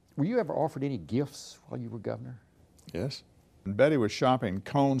 Were you ever offered any gifts while you were governor? Yes. And Betty was shopping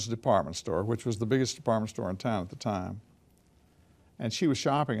Cohn's department store, which was the biggest department store in town at the time. And she was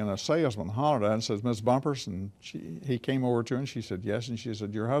shopping, and a salesman hollered at her and says, "Miss Bumpers," and he came over to her and she said, "Yes," and she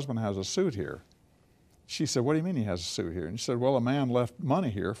said, "Your husband has a suit here." She said, "What do you mean he has a suit here?" And she said, "Well, a man left money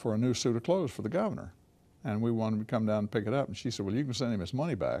here for a new suit of clothes for the governor, and we wanted him to come down and pick it up." And she said, "Well, you can send him his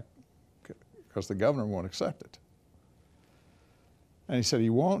money back because the governor won't accept it." And he said, "He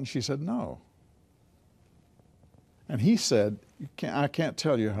won't?" And she said, "No." And he said, "I can't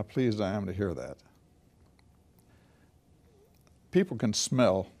tell you how pleased I am to hear that." People can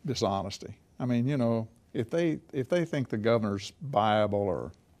smell dishonesty. I mean, if they think the governor's buyable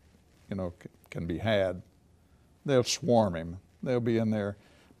or, can be had, they'll swarm him. They'll be in there.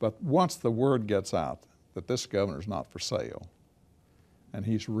 But once the word gets out that this governor's not for sale and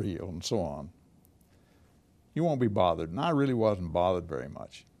he's real and so on, you won't be bothered. And I really wasn't bothered very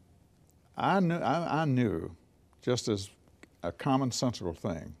much. I knew, just as a commonsensical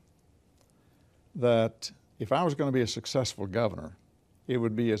thing, that if I was going to be a successful governor, it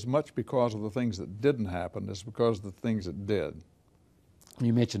would be as much because of the things that didn't happen as because of the things that did.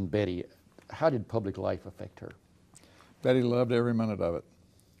 You mentioned Betty. How did public life affect her? Betty loved every minute of it.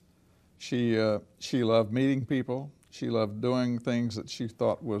 She loved meeting people. She loved doing things that she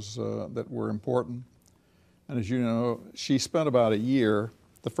thought that were important. And as you know, she spent about a year,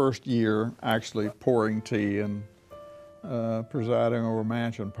 the first year, actually pouring tea and presiding over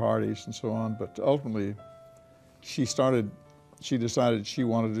mansion parties and so on. But ultimately, she decided she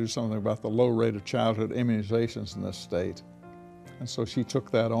wanted to do something about the low rate of childhood immunizations in this state. And so she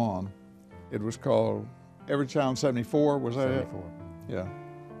took that on. It was called Every Child in 74, was that 74. it? Yeah.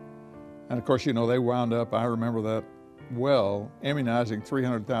 And of course, you know, they wound up, I remember that well, immunizing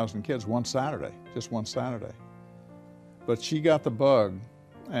 300,000 kids one Saturday, just one Saturday. But she got the bug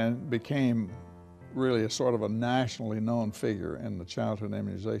and became really a sort of a nationally known figure in the childhood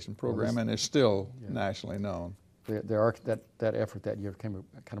immunization program, and is still nationally known. That effort that year became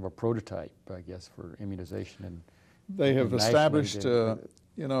kind of a prototype, I guess, for immunization. And they have established,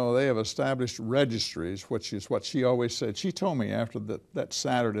 you know, they have established registries, which is what she always said. She told me after that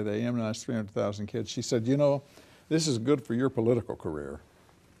Saturday they immunized 300,000 kids, she said, you know, this is good for your political career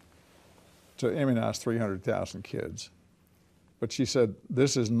to immunize 300,000 kids. But she said,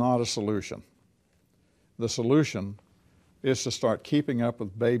 this is not a solution. The solution is to start keeping up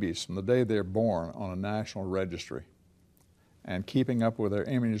with babies from the day they're born on a national registry and keeping up with their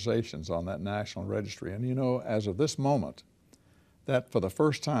immunizations on that national registry. And you know, as of this moment, that for the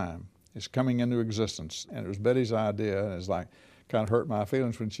first time is coming into existence. And it was Betty's idea, and it's like, kind of hurt my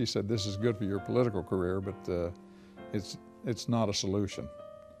feelings when she said, this is good for your political career, but it's not a solution.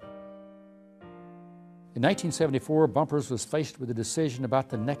 In 1974, Bumpers was faced with a decision about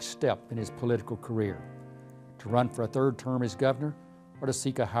the next step in his political career, to run for a third term as governor or to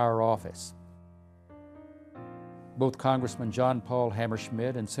seek a higher office. Both Congressman John Paul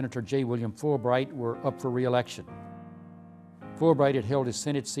Hammerschmidt and Senator J. William Fulbright were up for re-election. Fulbright had held his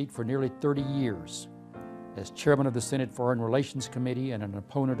Senate seat for nearly 30 years. As chairman of the Senate Foreign Relations Committee and an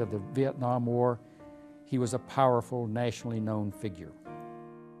opponent of the Vietnam War, he was a powerful, nationally known figure.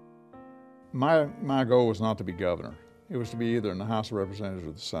 My goal was not to be governor. It was to be either in the House of Representatives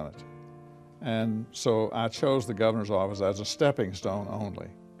or the Senate. And so I chose the governor's office as a stepping stone only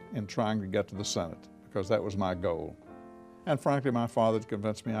in trying to get to the Senate, because that was my goal. And frankly, my father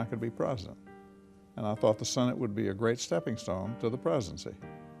convinced me I could be president. And I thought the Senate would be a great stepping stone to the presidency.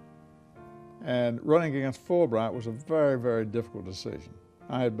 And running against Fulbright was a very, very difficult decision.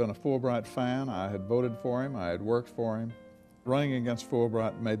 I had been a Fulbright fan. I had voted for him. I had worked for him. Running against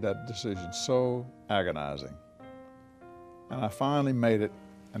Fulbright made that decision so agonizing. And I finally made it.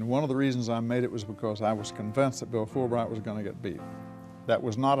 And one of the reasons I made it was because I was convinced that Bill Fulbright was going to get beat. That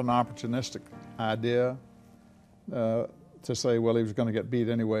was not an opportunistic idea to say, well, he was going to get beat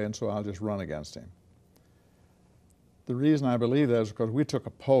anyway, and so I'll just run against him. The reason I believe that is because we took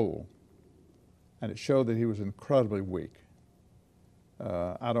a poll, and it showed that he was incredibly weak.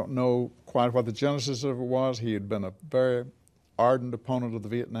 I don't know quite what the genesis of it was. He had been a very ardent opponent of the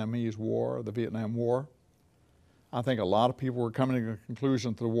Vietnamese War, the Vietnam War. I think a lot of people were coming to the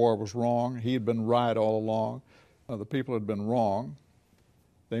conclusion that the war was wrong. He had been right all along. The people had been wrong.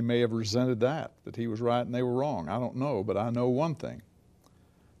 They may have resented that he was right and they were wrong. I don't know, but I know one thing.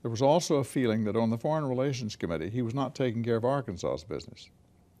 There was also a feeling that on the Foreign Relations Committee, he was not taking care of Arkansas's business.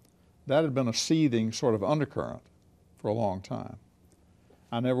 That had been a seething sort of undercurrent for a long time.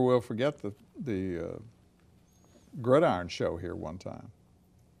 I never will forget the Gridiron show here one time,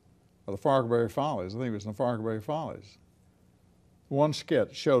 or the Farquharberry Follies. I think it was in the Farquharberry Follies. One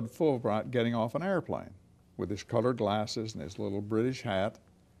skit showed Fulbright getting off an airplane with his colored glasses and his little British hat,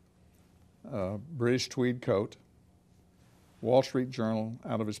 British tweed coat, Wall Street Journal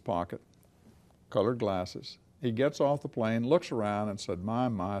out of his pocket, colored glasses. He gets off the plane, looks around and said,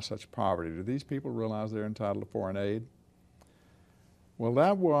 my, such poverty. Do these people realize they're entitled to foreign aid? Well,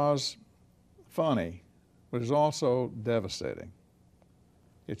 that was funny, but it was also devastating.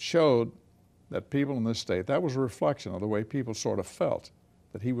 It showed that people in this state, that was a reflection of the way people sort of felt,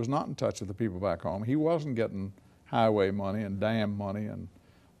 that he was not in touch with the people back home. He wasn't getting highway money and dam money and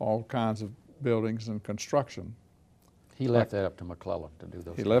all kinds of buildings and construction. He left that up to McClellan to do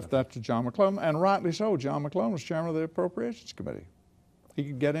those. He left that to John McClellan, and rightly so. John McClellan was chairman of the Appropriations Committee. He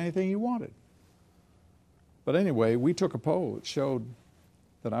could get anything he wanted. But anyway, we took a poll that showed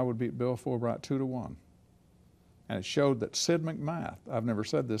that I would beat Bill Fulbright 2-1. And it showed that Sid McMath, I've never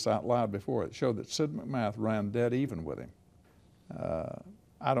said this out loud before, it showed that Sid McMath ran dead even with him.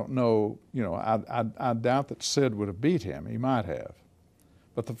 I don't know, you know, I doubt that Sid would have beat him. He might have.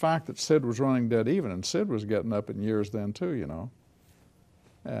 But the fact that Sid was running dead even, and Sid was getting up in years then too, you know,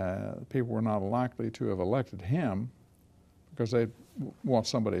 people were not likely to have elected him because they want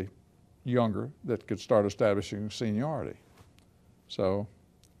somebody younger that could start establishing seniority. So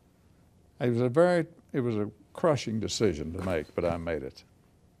it was a crushing decision to make, but I made it.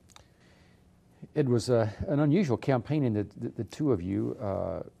 It was an unusual campaign in that the two of you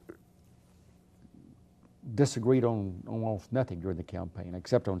disagreed on almost nothing during the campaign,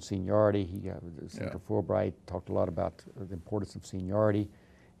 except on seniority. Senator Fulbright talked a lot about the importance of seniority,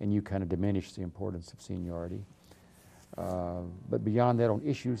 and you kind of diminished the importance of seniority. But beyond that, on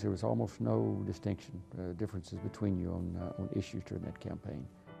issues, there was almost no differences between you on issues during that campaign.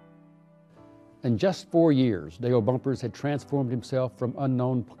 In just 4 years, Dale Bumpers had transformed himself from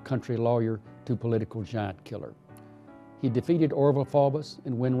unknown country lawyer to political giant killer. He defeated Orval Faubus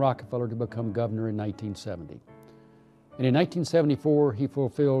and Winthrop Rockefeller to become governor in 1970. And in 1974, he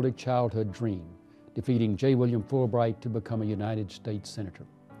fulfilled a childhood dream, defeating J. William Fulbright to become a United States Senator.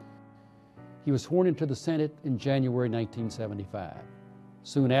 He was sworn into the Senate in January 1975.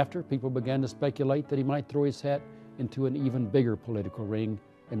 Soon after, people began to speculate that he might throw his hat into an even bigger political ring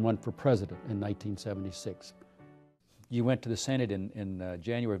and run for president in 1976. You went to the Senate in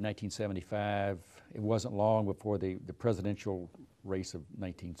January of 1975. It wasn't long before the presidential race of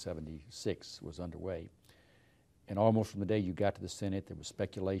 1976 was underway. And almost from the day you got to the Senate, there was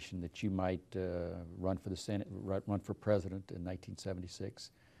speculation that you might run for the Senate, run for president in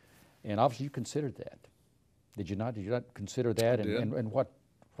 1976. And obviously you considered that. Did you not? Did you not consider that? And what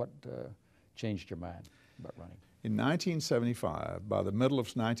changed your mind about running? In 1975, by the middle of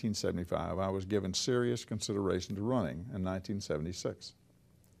 1975, I was given serious consideration to running in 1976.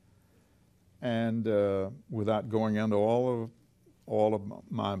 And without going into all of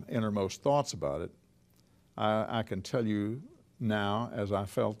my innermost thoughts about it, I can tell you now, as I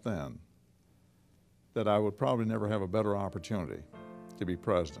felt then, that I would probably never have a better opportunity to be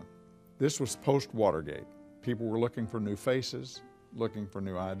president. This was post-Watergate. People were looking for new faces, looking for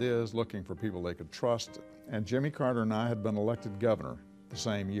new ideas, looking for people they could trust. And Jimmy Carter and I had been elected governor the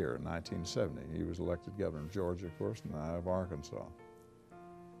same year, in 1970. He was elected governor of Georgia, of course, and I of Arkansas.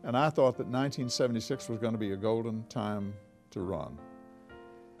 And I thought that 1976 was going to be a golden time to run.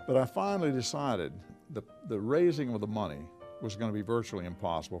 But I finally decided the raising of the money was going to be virtually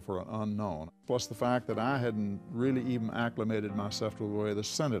impossible for an unknown, plus the fact that I hadn't really even acclimated myself to the way the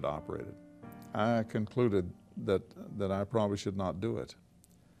Senate operated. I concluded that I probably should not do it.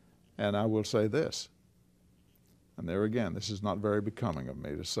 And I will say this, and there again, this is not very becoming of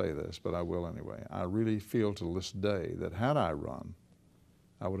me to say this, but I will anyway. I really feel to this day that had I run,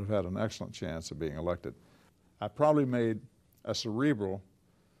 I would have had an excellent chance of being elected. I probably made a cerebrally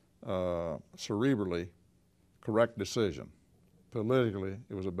correct decision. Politically,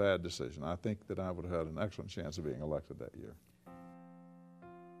 it was a bad decision. I think that I would have had an excellent chance of being elected that year.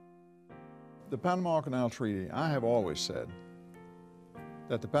 The Panama Canal Treaty, I have always said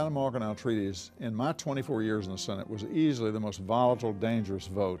that the Panama Canal Treaty is, in my 24 years in the Senate, was easily the most volatile, dangerous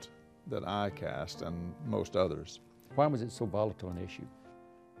vote that I cast and most others. Why was it so volatile an issue?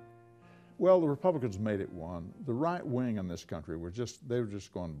 Well, the Republicans made it one. The right wing in this country were just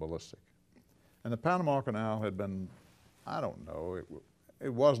going ballistic. And the Panama Canal had been, I don't know, it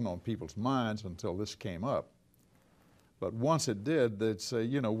wasn't on people's minds until this came up. But once it did, they'd say,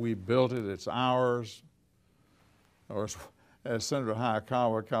 you know, we built it, it's ours. Or as Senator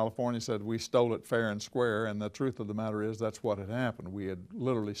Hayakawa, California, said, we stole it fair and square, and the truth of the matter is that's what had happened. We had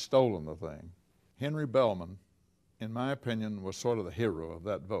literally stolen the thing. Henry Bellman, in my opinion, was sort of the hero of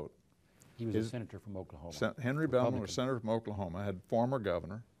that vote. He was a senator from Oklahoma. Henry Bellman was senator from Oklahoma, had former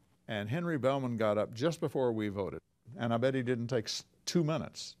governor, and Henry Bellman got up just before we voted. And I bet he didn't take 2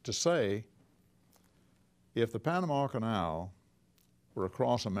 minutes to say, if the Panama Canal were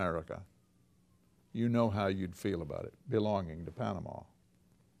across America, you know how you'd feel about it, belonging to Panama.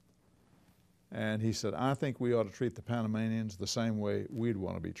 And he said, I think we ought to treat the Panamanians the same way we'd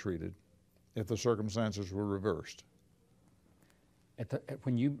want to be treated if the circumstances were reversed.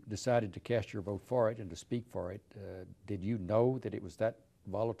 When you decided to cast your vote for it and to speak for it, did you know that it was that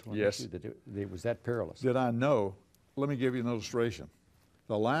volatile an issue, that it was that perilous? Did I know? Let me give you an illustration.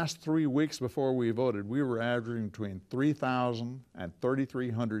 The last 3 weeks before we voted, we were averaging between 3,000 and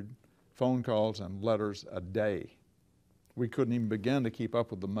 3,300 phone calls and letters a day. We couldn't even begin to keep up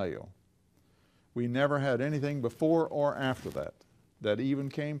with the mail. We never had anything before or after that even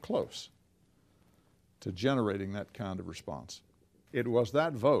came close to generating that kind of response. It was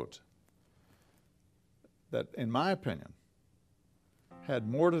that vote that, in my opinion, had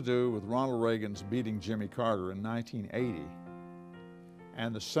more to do with Ronald Reagan's beating Jimmy Carter in 1980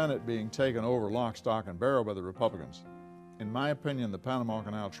 and the Senate being taken over lock, stock, and barrel by the Republicans. In my opinion, the Panama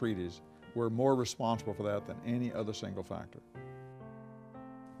Canal treaties were more responsible for that than any other single factor.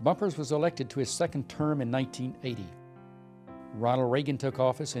 Bumpers was elected to his second term in 1980. Ronald Reagan took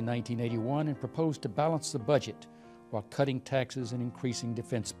office in 1981 and proposed to balance the budget while cutting taxes and increasing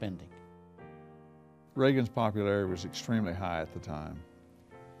defense spending. Reagan's popularity was extremely high at the time,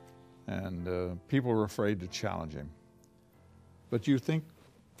 and people were afraid to challenge him. But you think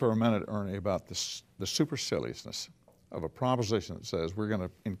for a minute, Ernie, about the superciliousness of a proposition that says we're going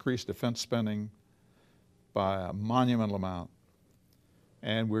to increase defense spending by a monumental amount,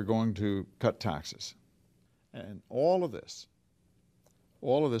 and we're going to cut taxes. And all of this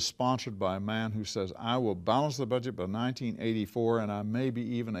sponsored by a man who says, I will balance the budget by 1984, and I may be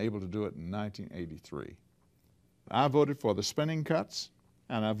even able to do it in 1983. I voted for the spending cuts,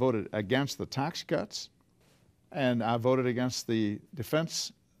 and I voted against the tax cuts, and I voted against the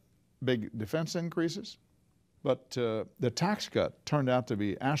big defense increases. But the tax cut turned out to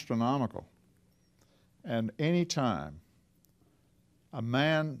be astronomical. And any time a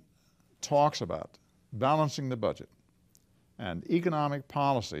man talks about balancing the budget and economic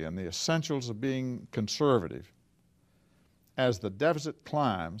policy and the essentials of being conservative, as the deficit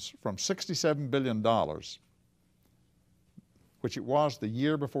climbs from $67 billion, which it was the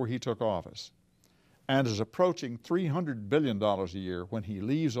year before he took office, and is approaching $300 billion a year when he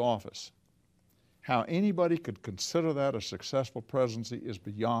leaves office, how anybody could consider that a successful presidency is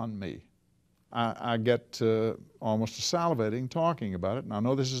beyond me. I get almost salivating talking about it, and I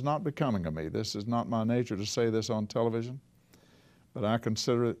know this is not becoming of me. This is not my nature to say this on television, but I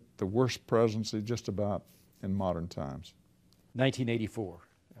consider it the worst presidency just about in modern times. 1984,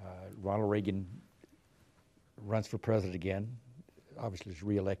 Ronald Reagan runs for president again, obviously is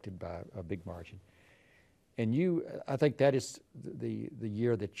reelected by a big margin. And you, I think that is the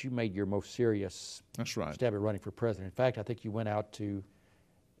year that you made your most serious That's right. stab at running for president. In fact, I think you went out to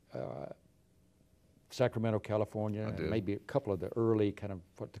Sacramento, California, and maybe a couple of the early kind of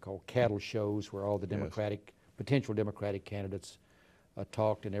what they call cattle shows where all the Democratic, potential Democratic candidates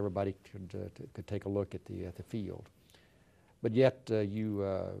talked, and everybody could take a look at the field. But yet you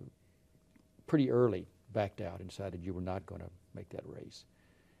pretty early backed out and decided you were not going to make that race.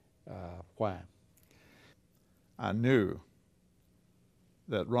 Why? I knew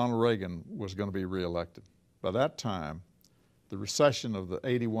that Ronald Reagan was going to be reelected. By that time, the recession of the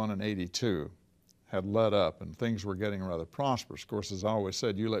 81 and 82 had let up, and things were getting rather prosperous. Of course, as I always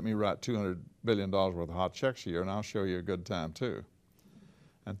said, you let me write $200 billion worth of hot checks a year, and I'll show you a good time too.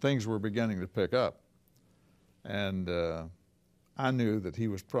 And things were beginning to pick up. And I knew that he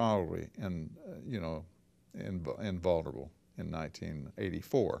was probably invulnerable in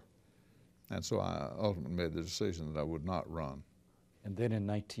 1984. And so I ultimately made the decision that I would not run. And then in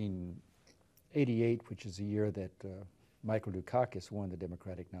 1988, which is the year that Michael Dukakis won the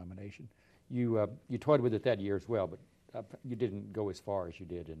Democratic nomination, you toyed with it that year as well, but you didn't go as far as you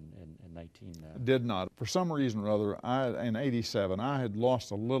did in 19... Did not. For some reason or other, in 87, I had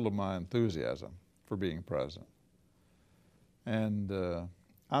lost a little of my enthusiasm for being president. And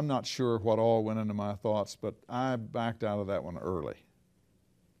I'm not sure what all went into my thoughts, but I backed out of that one early.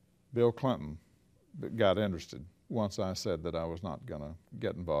 Bill Clinton got interested once I said that I was not going to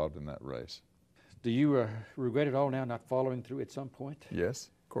get involved in that race. Do you regret it all now, not following through at some point?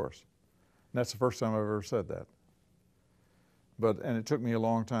 Yes, of course. And that's the first time I've ever said that. And it took me a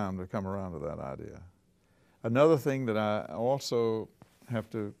long time to come around to that idea. Another thing that I also have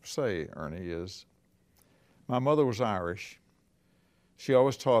to say, Ernie, is my mother was Irish. She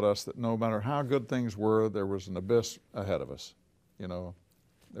always taught us that no matter how good things were, there was an abyss ahead of us. You know,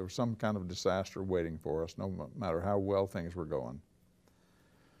 there was some kind of disaster waiting for us, no matter how well things were going.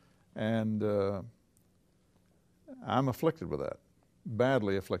 And I'm afflicted with that,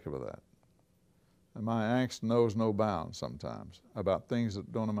 badly afflicted with that. And my angst knows no bounds sometimes about things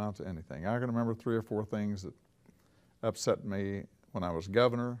that don't amount to anything. I can remember 3 or 4 things that upset me when I was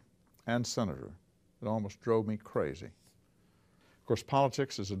governor and senator. It almost drove me crazy. Of course,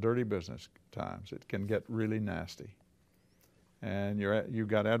 politics is a dirty business at times. It can get really nasty. And you've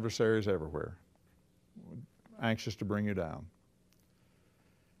got adversaries everywhere, anxious to bring you down.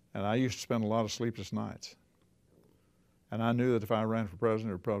 And I used to spend a lot of sleepless nights. And I knew that if I ran for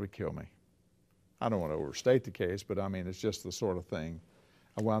president, it would probably kill me. I don't want to overstate the case, but I mean, it's just the sort of thing.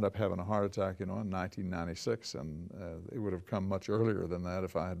 I wound up having a heart attack, in 1996, and it would have come much earlier than that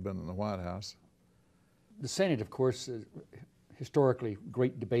if I had been in the White House. The Senate, of course, is historically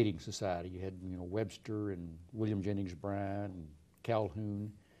great debating society. You had, Webster and William Jennings Bryan and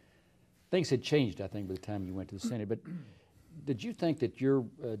Calhoun. Things had changed, I think, by the time you went to the Senate. But did you think that your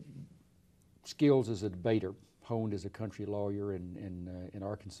skills as a debater, honed as a country lawyer in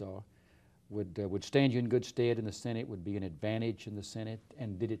Arkansas, would stand you in good stead in the Senate, would be an advantage in the Senate,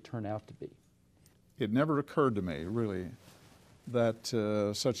 and did it turn out to be? It never occurred to me, really, that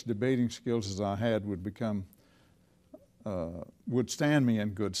such debating skills as I had would stand me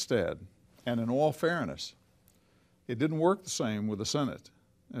in good stead. And in all fairness, it didn't work the same with the Senate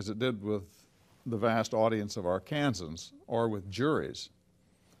as it did with the vast audience of Arkansans or with juries,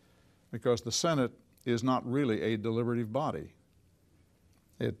 because the Senate is not really a deliberative body.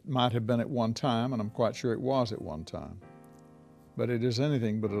 It might have been at one time, and I'm quite sure it was at one time, but it is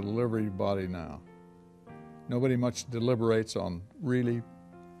anything but a deliberative body now. Nobody much deliberates on really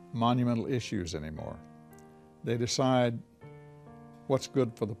monumental issues anymore. They decide what's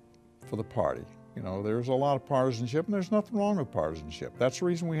good for the party. You know, there's a lot of partisanship, and there's nothing wrong with partisanship. That's the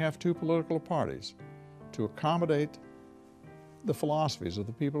reason we have two political parties, to accommodate the philosophies of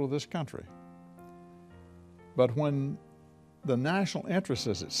the people of this country. But when the national interest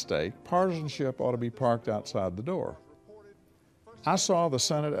is at stake, partisanship ought to be parked outside the door. I saw the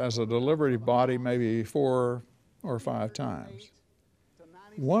Senate as a deliberative body maybe 4 or 5 times.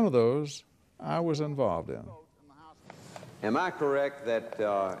 One of those I was involved in. Am I correct that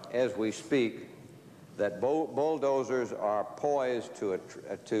as we speak, that bulldozers are poised to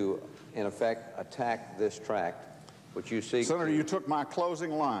in effect, attack this tract, which you seek? Senator, you took my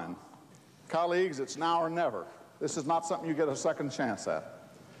closing line. Colleagues, it's now or never. This is not something you get a second chance at.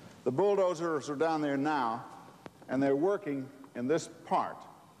 The bulldozers are down there now, and they're working in this part.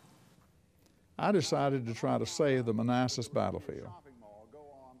 I decided to try to save the Manassas battlefield.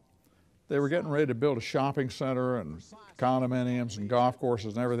 They were getting ready to build a shopping center and condominiums and golf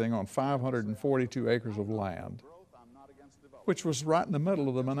courses and everything on 542 acres of land, which was right in the middle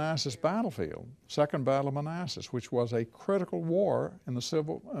of the Manassas battlefield, Second Battle of Manassas, which was a critical war in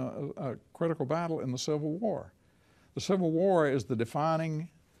the critical battle in the Civil War. The Civil War is the defining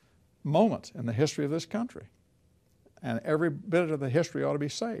moment in the history of this country, and every bit of the history ought to be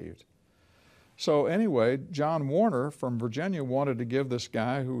saved. So anyway, John Warner from Virginia wanted to give this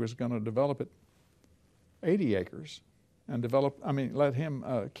guy who was going to develop it 80 acres and let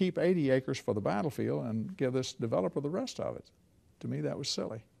him keep 80 acres for the battlefield and give this developer the rest of it. To me, that was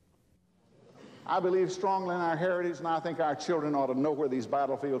silly. I believe strongly in our heritage, and I think our children ought to know where these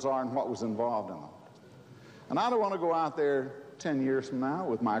battlefields are and what was involved in them. And I don't want to go out there 10 years from now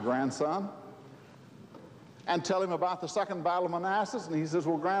with my grandson and tell him about the Second Battle of Manassas, and he says,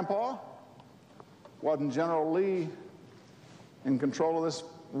 well, Grandpa, wasn't General Lee in control of this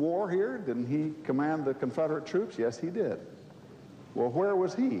war here? Didn't he command the Confederate troops? Yes, he did. Well, where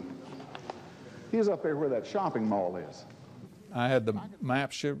was he? He's up there where that shopping mall is. I had the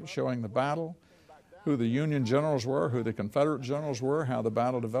map showing the battle, who the Union generals were, who the Confederate generals were, how the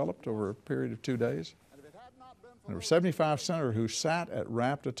battle developed over a period of 2 days. And there were 75 senators who sat at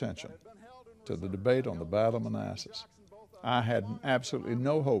rapt attention to the debate on the Battle of Manassas. I had absolutely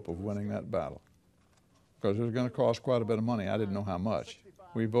no hope of winning that battle, because it was going to cost quite a bit of money. I didn't know how much.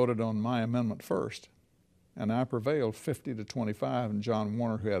 We voted on my amendment first, and I prevailed 50 to 25, and John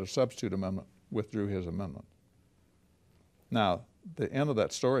Warner, who had a substitute amendment, withdrew his amendment. Now, the end of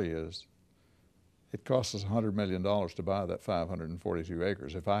that story is it cost us $100 million to buy that 542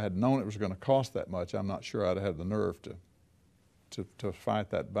 acres. If I had known it was going to cost that much, I'm not sure I'd have had the nerve to fight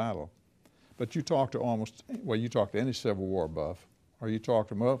that battle. But you talk to you talk to any Civil War buff, or you talk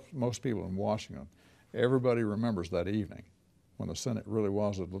to most people in Washington, everybody remembers that evening when the Senate really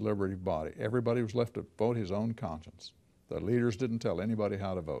was a deliberative body. Everybody was left to vote his own conscience. The leaders didn't tell anybody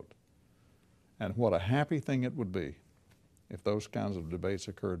how to vote. And what a happy thing it would be if those kinds of debates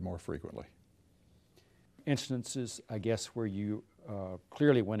occurred more frequently. Instances, I guess, where you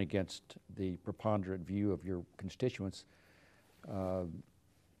clearly went against the preponderant view of your constituents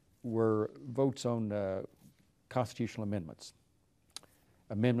were votes on constitutional amendments.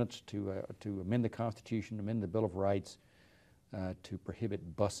 Amendments to amend the Constitution, amend the Bill of Rights, to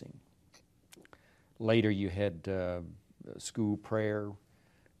prohibit busing. Later you had school prayer,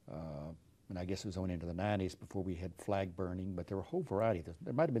 and I guess it was on into the 90s before we had flag burning, but there were a whole variety.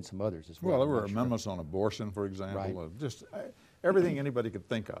 There might have been some others as well. Well, there were amendments on abortion, for example, right. Just everything anybody could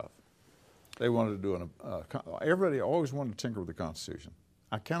think of. They wanted to do everybody always wanted to tinker with the Constitution.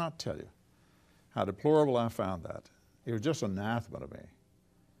 I cannot tell you how deplorable I found that. It was just anathema to me.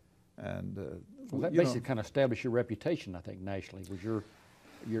 And well, that basically kind of established your reputation, I think, nationally. Was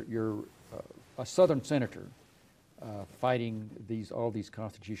you're a Southern senator fighting all these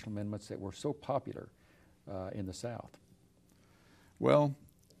constitutional amendments that were so popular in the South? Well,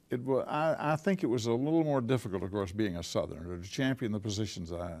 I think it was a little more difficult, of course, being a Southerner, to champion the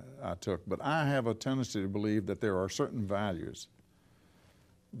positions I took. But I have a tendency to believe that there are certain values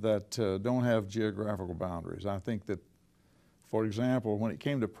that don't have geographical boundaries. I think that, for example, when it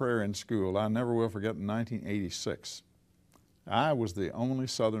came to prayer in school, I never will forget in 1986, I was the only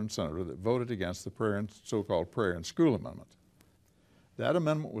Southern senator that voted against the so-called prayer in school amendment. That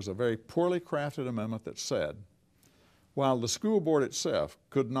amendment was a very poorly crafted amendment that said, while the school board itself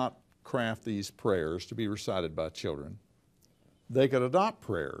could not craft these prayers to be recited by children, they could adopt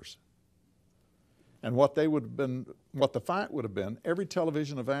prayers. And what the fight would have been, every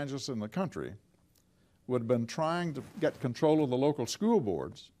television evangelist in the country would have been trying to get control of the local school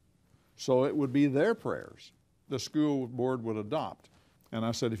boards so it would be their prayers the school board would adopt. And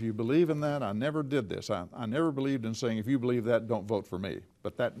I said, if you believe in that, I never did this. I never believed in saying, if you believe that, don't vote for me.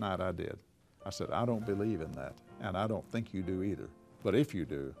 But that night I did. I said, I don't believe in that, and I don't think you do either. But if you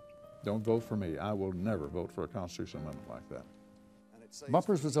do, don't vote for me. I will never vote for a constitutional amendment like that.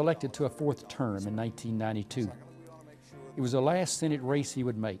 Bumpers was elected to a fourth term in 1992. It was the last Senate race he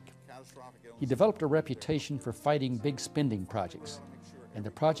would make. He developed a reputation for fighting big spending projects, and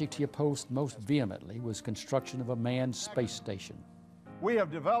the project he opposed most vehemently was construction of a manned space station. We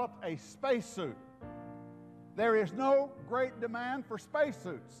have developed a spacesuit. There is no great demand for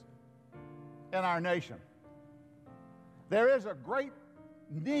spacesuits in our nation. There is a great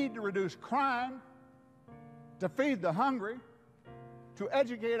need to reduce crime, to feed the hungry, to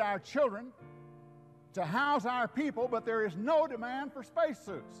educate our children, to house our people, but there is no demand for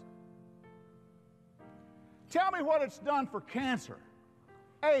spacesuits. Tell me what it's done for cancer,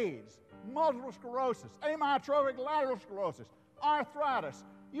 AIDS, multiple sclerosis, amyotrophic lateral sclerosis, arthritis,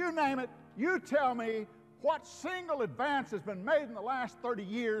 you name it. You tell me what single advance has been made in the last 30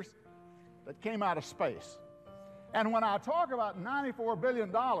 years that came out of space. And when I talk about $94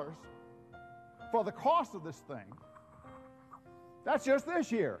 billion for the cost of this thing, that's just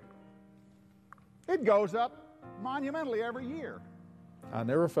this year. It goes up monumentally every year. I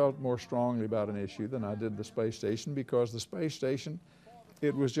never felt more strongly about an issue than I did the space station, because the space station,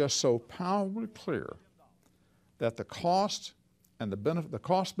 it was just so powerfully clear that the cost and the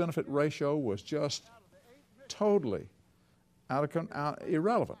cost-benefit ratio was just totally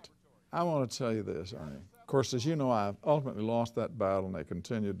irrelevant. I want to tell you this, Ernie. Of course, as you know, I ultimately lost that battle, and they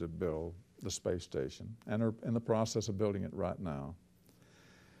continued to build the space station and are in the process of building it right now.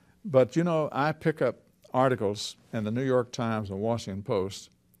 But you know, I pick up articles in the New York Times and Washington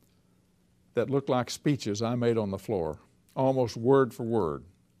Post that look like speeches I made on the floor, almost word for word,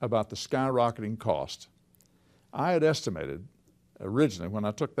 about the skyrocketing cost. I had estimated originally, when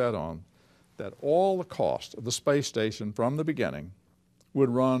I took that on, that all the cost of the space station from the beginning would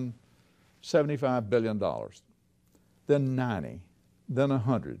run $75 billion, then 90, then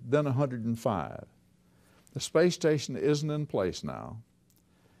 100, then 105. The space station isn't in place now,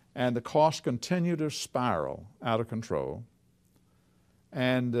 and the costs continue to spiral out of control.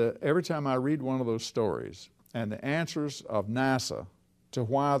 And every time I read one of those stories and the answers of NASA to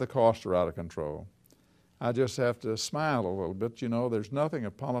why the costs are out of control, I just have to smile a little bit. You know, there's nothing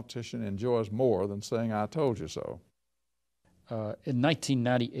a politician enjoys more than saying, I told you so. In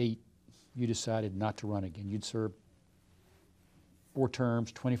 1998, you decided not to run again. You'd served 4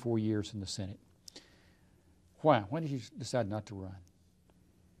 terms, 24 years in the Senate. Why? Why did you decide not to run?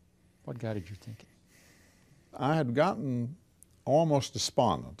 What guided your thinking? I had gotten almost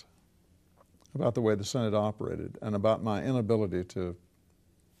despondent about the way the Senate operated and about my inability to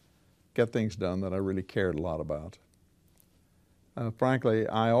get things done that I really cared a lot about. Frankly,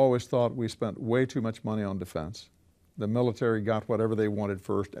 I always thought we spent way too much money on defense. The military got whatever they wanted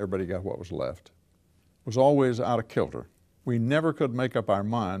first, everybody got what was left. It was always out of kilter. We never could make up our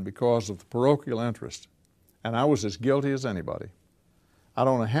mind because of the parochial interest, and I was as guilty as anybody. I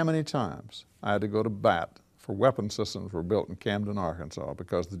don't know how many times I had to go to bat for weapon systems were built in Camden, Arkansas,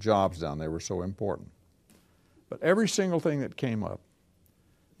 because the jobs down there were so important. But every single thing that came up,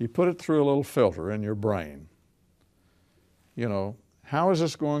 you put it through a little filter in your brain. You know, how is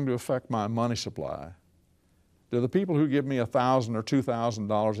this going to affect my money supply? Do the people who give me $1,000 or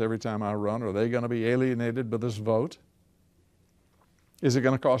 $2,000 every time I run, are they going to be alienated by this vote? Is it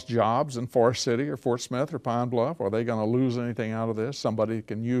going to cost jobs in Forest City or Fort Smith or Pine Bluff? Are they going to lose anything out of this? Somebody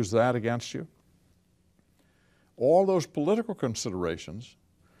can use that against you. All those political considerations,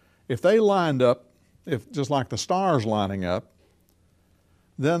 if they lined up, just like the stars lining up,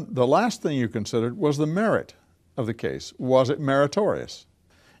 then the last thing you considered was the merit of the case. Was it meritorious?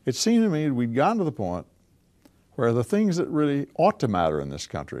 It seemed to me that we'd gotten to the point where the things that really ought to matter in this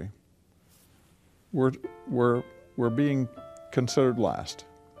country were being considered last.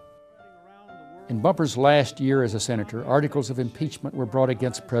 In Bumpers' last year as a senator, articles of impeachment were brought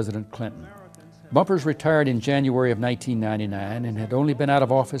against President Clinton. Bumpers retired in January of 1999 and had only been out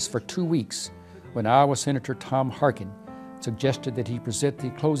of office for 2 weeks when Iowa Senator Tom Harkin suggested that he present the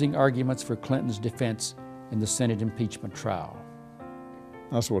closing arguments for Clinton's defense in the Senate impeachment trial.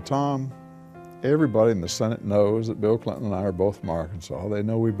 I said, well, Tom, Everybody in the Senate knows that Bill Clinton and I are both from Arkansas. They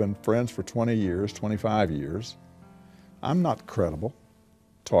know we've been friends for 20 years, 25 years. I'm not credible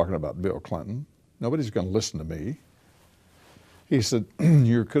talking about Bill Clinton. Nobody's going to listen to me. He said,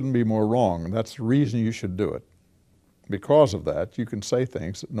 you couldn't be more wrong, and that's the reason you should do it. Because of that, you can say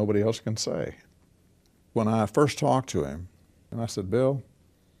things that nobody else can say. When I first talked to him, and I said, Bill,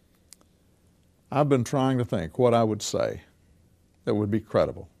 I've been trying to think what I would say that would be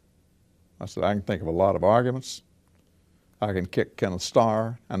credible. I said, I can think of a lot of arguments. I can kick Kenneth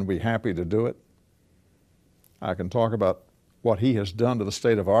Starr and be happy to do it. I can talk about what he has done to the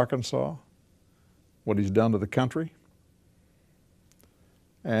state of Arkansas, what he's done to the country.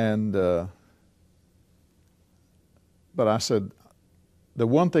 And, but I said, the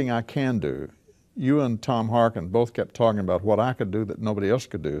one thing I can do, you and Tom Harkin both kept talking about what I could do that nobody else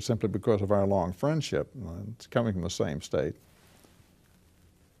could do simply because of our long friendship. It's coming from the same state.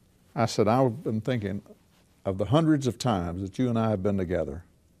 I said, I've been thinking of the hundreds of times that you and I have been together.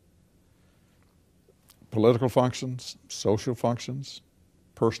 Political functions, social functions,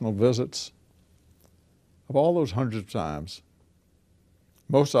 personal visits. Of all those hundreds of times,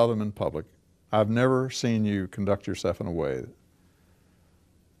 most of them in public, I've never seen you conduct yourself in a way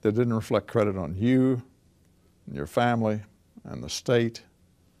that didn't reflect credit on you and your family and the state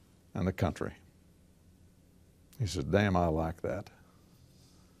and the country. He said, damn, I like that.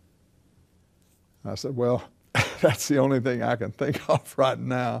 I said, well, that's the only thing I can think of right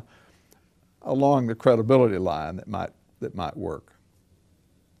now along the credibility line that might work.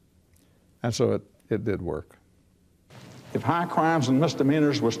 And so it did work. If high crimes and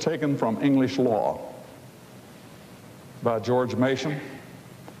misdemeanors was taken from English law by George Mason,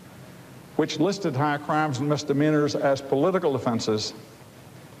 which listed high crimes and misdemeanors as political offenses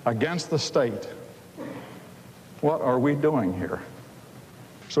against the state, what are we doing here?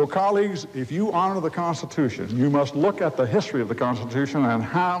 So, colleagues, if you honor the Constitution, you must look at the history of the Constitution and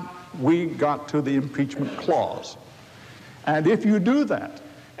how we got to the impeachment clause. And if you do that,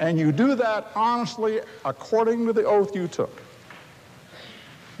 and you do that honestly according to the oath you took,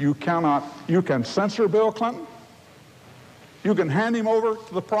 you can censor Bill Clinton, you can hand him over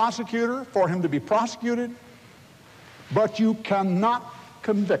to the prosecutor for him to be prosecuted, but you cannot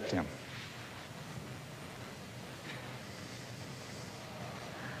convict him.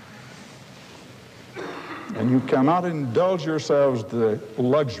 And you cannot indulge yourselves the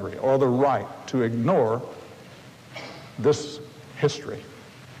luxury or the right to ignore this history.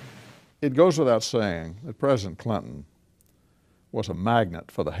 It goes without saying that President Clinton was a magnet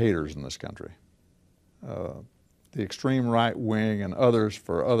for the haters in this country. The extreme right wing and others,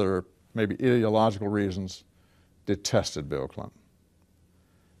 for other maybe ideological reasons, detested Bill Clinton.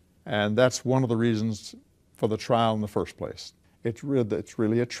 And that's one of the reasons for the trial in the first place. It's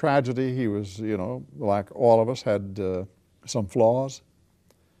really a tragedy. He was, like all of us, had some flaws.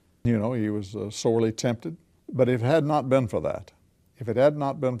 He was sorely tempted. But if it had not been for that, if it had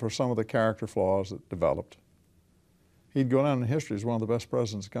not been for some of the character flaws that developed, he'd go down in history as one of the best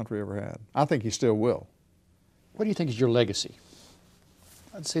presidents the country ever had. I think he still will. What do you think is your legacy?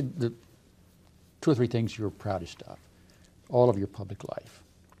 I'd say the 2 or 3 things you're proudest of, all of your public life.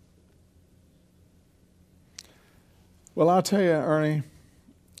 Well, I'll tell you, Ernie,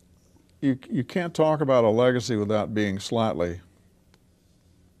 you can't talk about a legacy without being slightly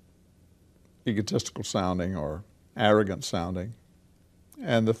egotistical sounding or arrogant sounding.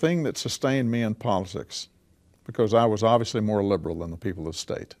 And the thing that sustained me in politics, because I was obviously more liberal than the people of the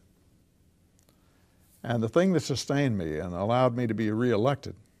state, and the thing that sustained me and allowed me to be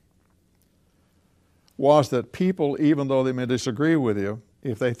reelected was that people, even though they may disagree with you,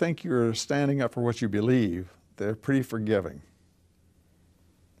 if they think you're standing up for what you believe, they're pretty forgiving.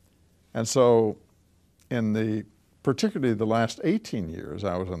 And so particularly the last 18 years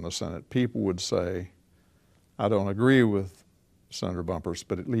I was in the Senate, people would say, I don't agree with Senator Bumpers,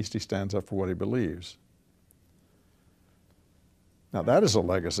 but at least he stands up for what he believes. Now that is a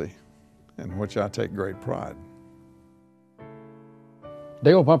legacy in which I take great pride.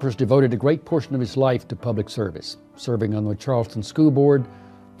 Dale Bumpers devoted a great portion of his life to public service, serving on the Charleston School Board,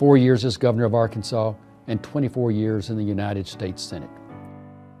 4 years as governor of Arkansas, and 24 years in the United States Senate.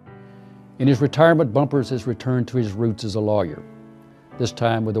 In his retirement, Bumpers has returned to his roots as a lawyer, this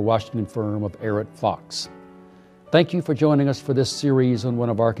time with the Washington firm of Arrett Fox. Thank you for joining us for this series on one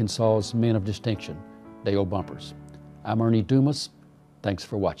of Arkansas's men of distinction, Dale Bumpers. I'm Ernie Dumas. Thanks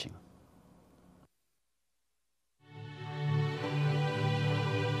for watching.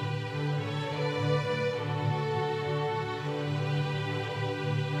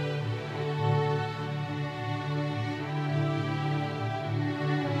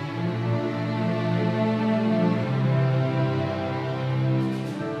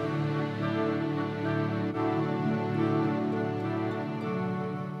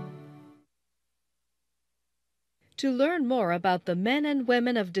 To learn more about the Men and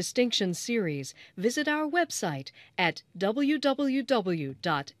Women of Distinction series, visit our website at www.aetn.org.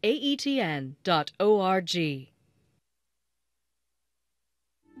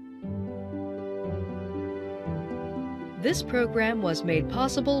 This program was made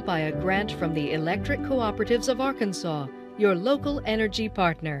possible by a grant from the Electric Cooperatives of Arkansas, your local energy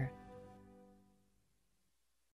partner.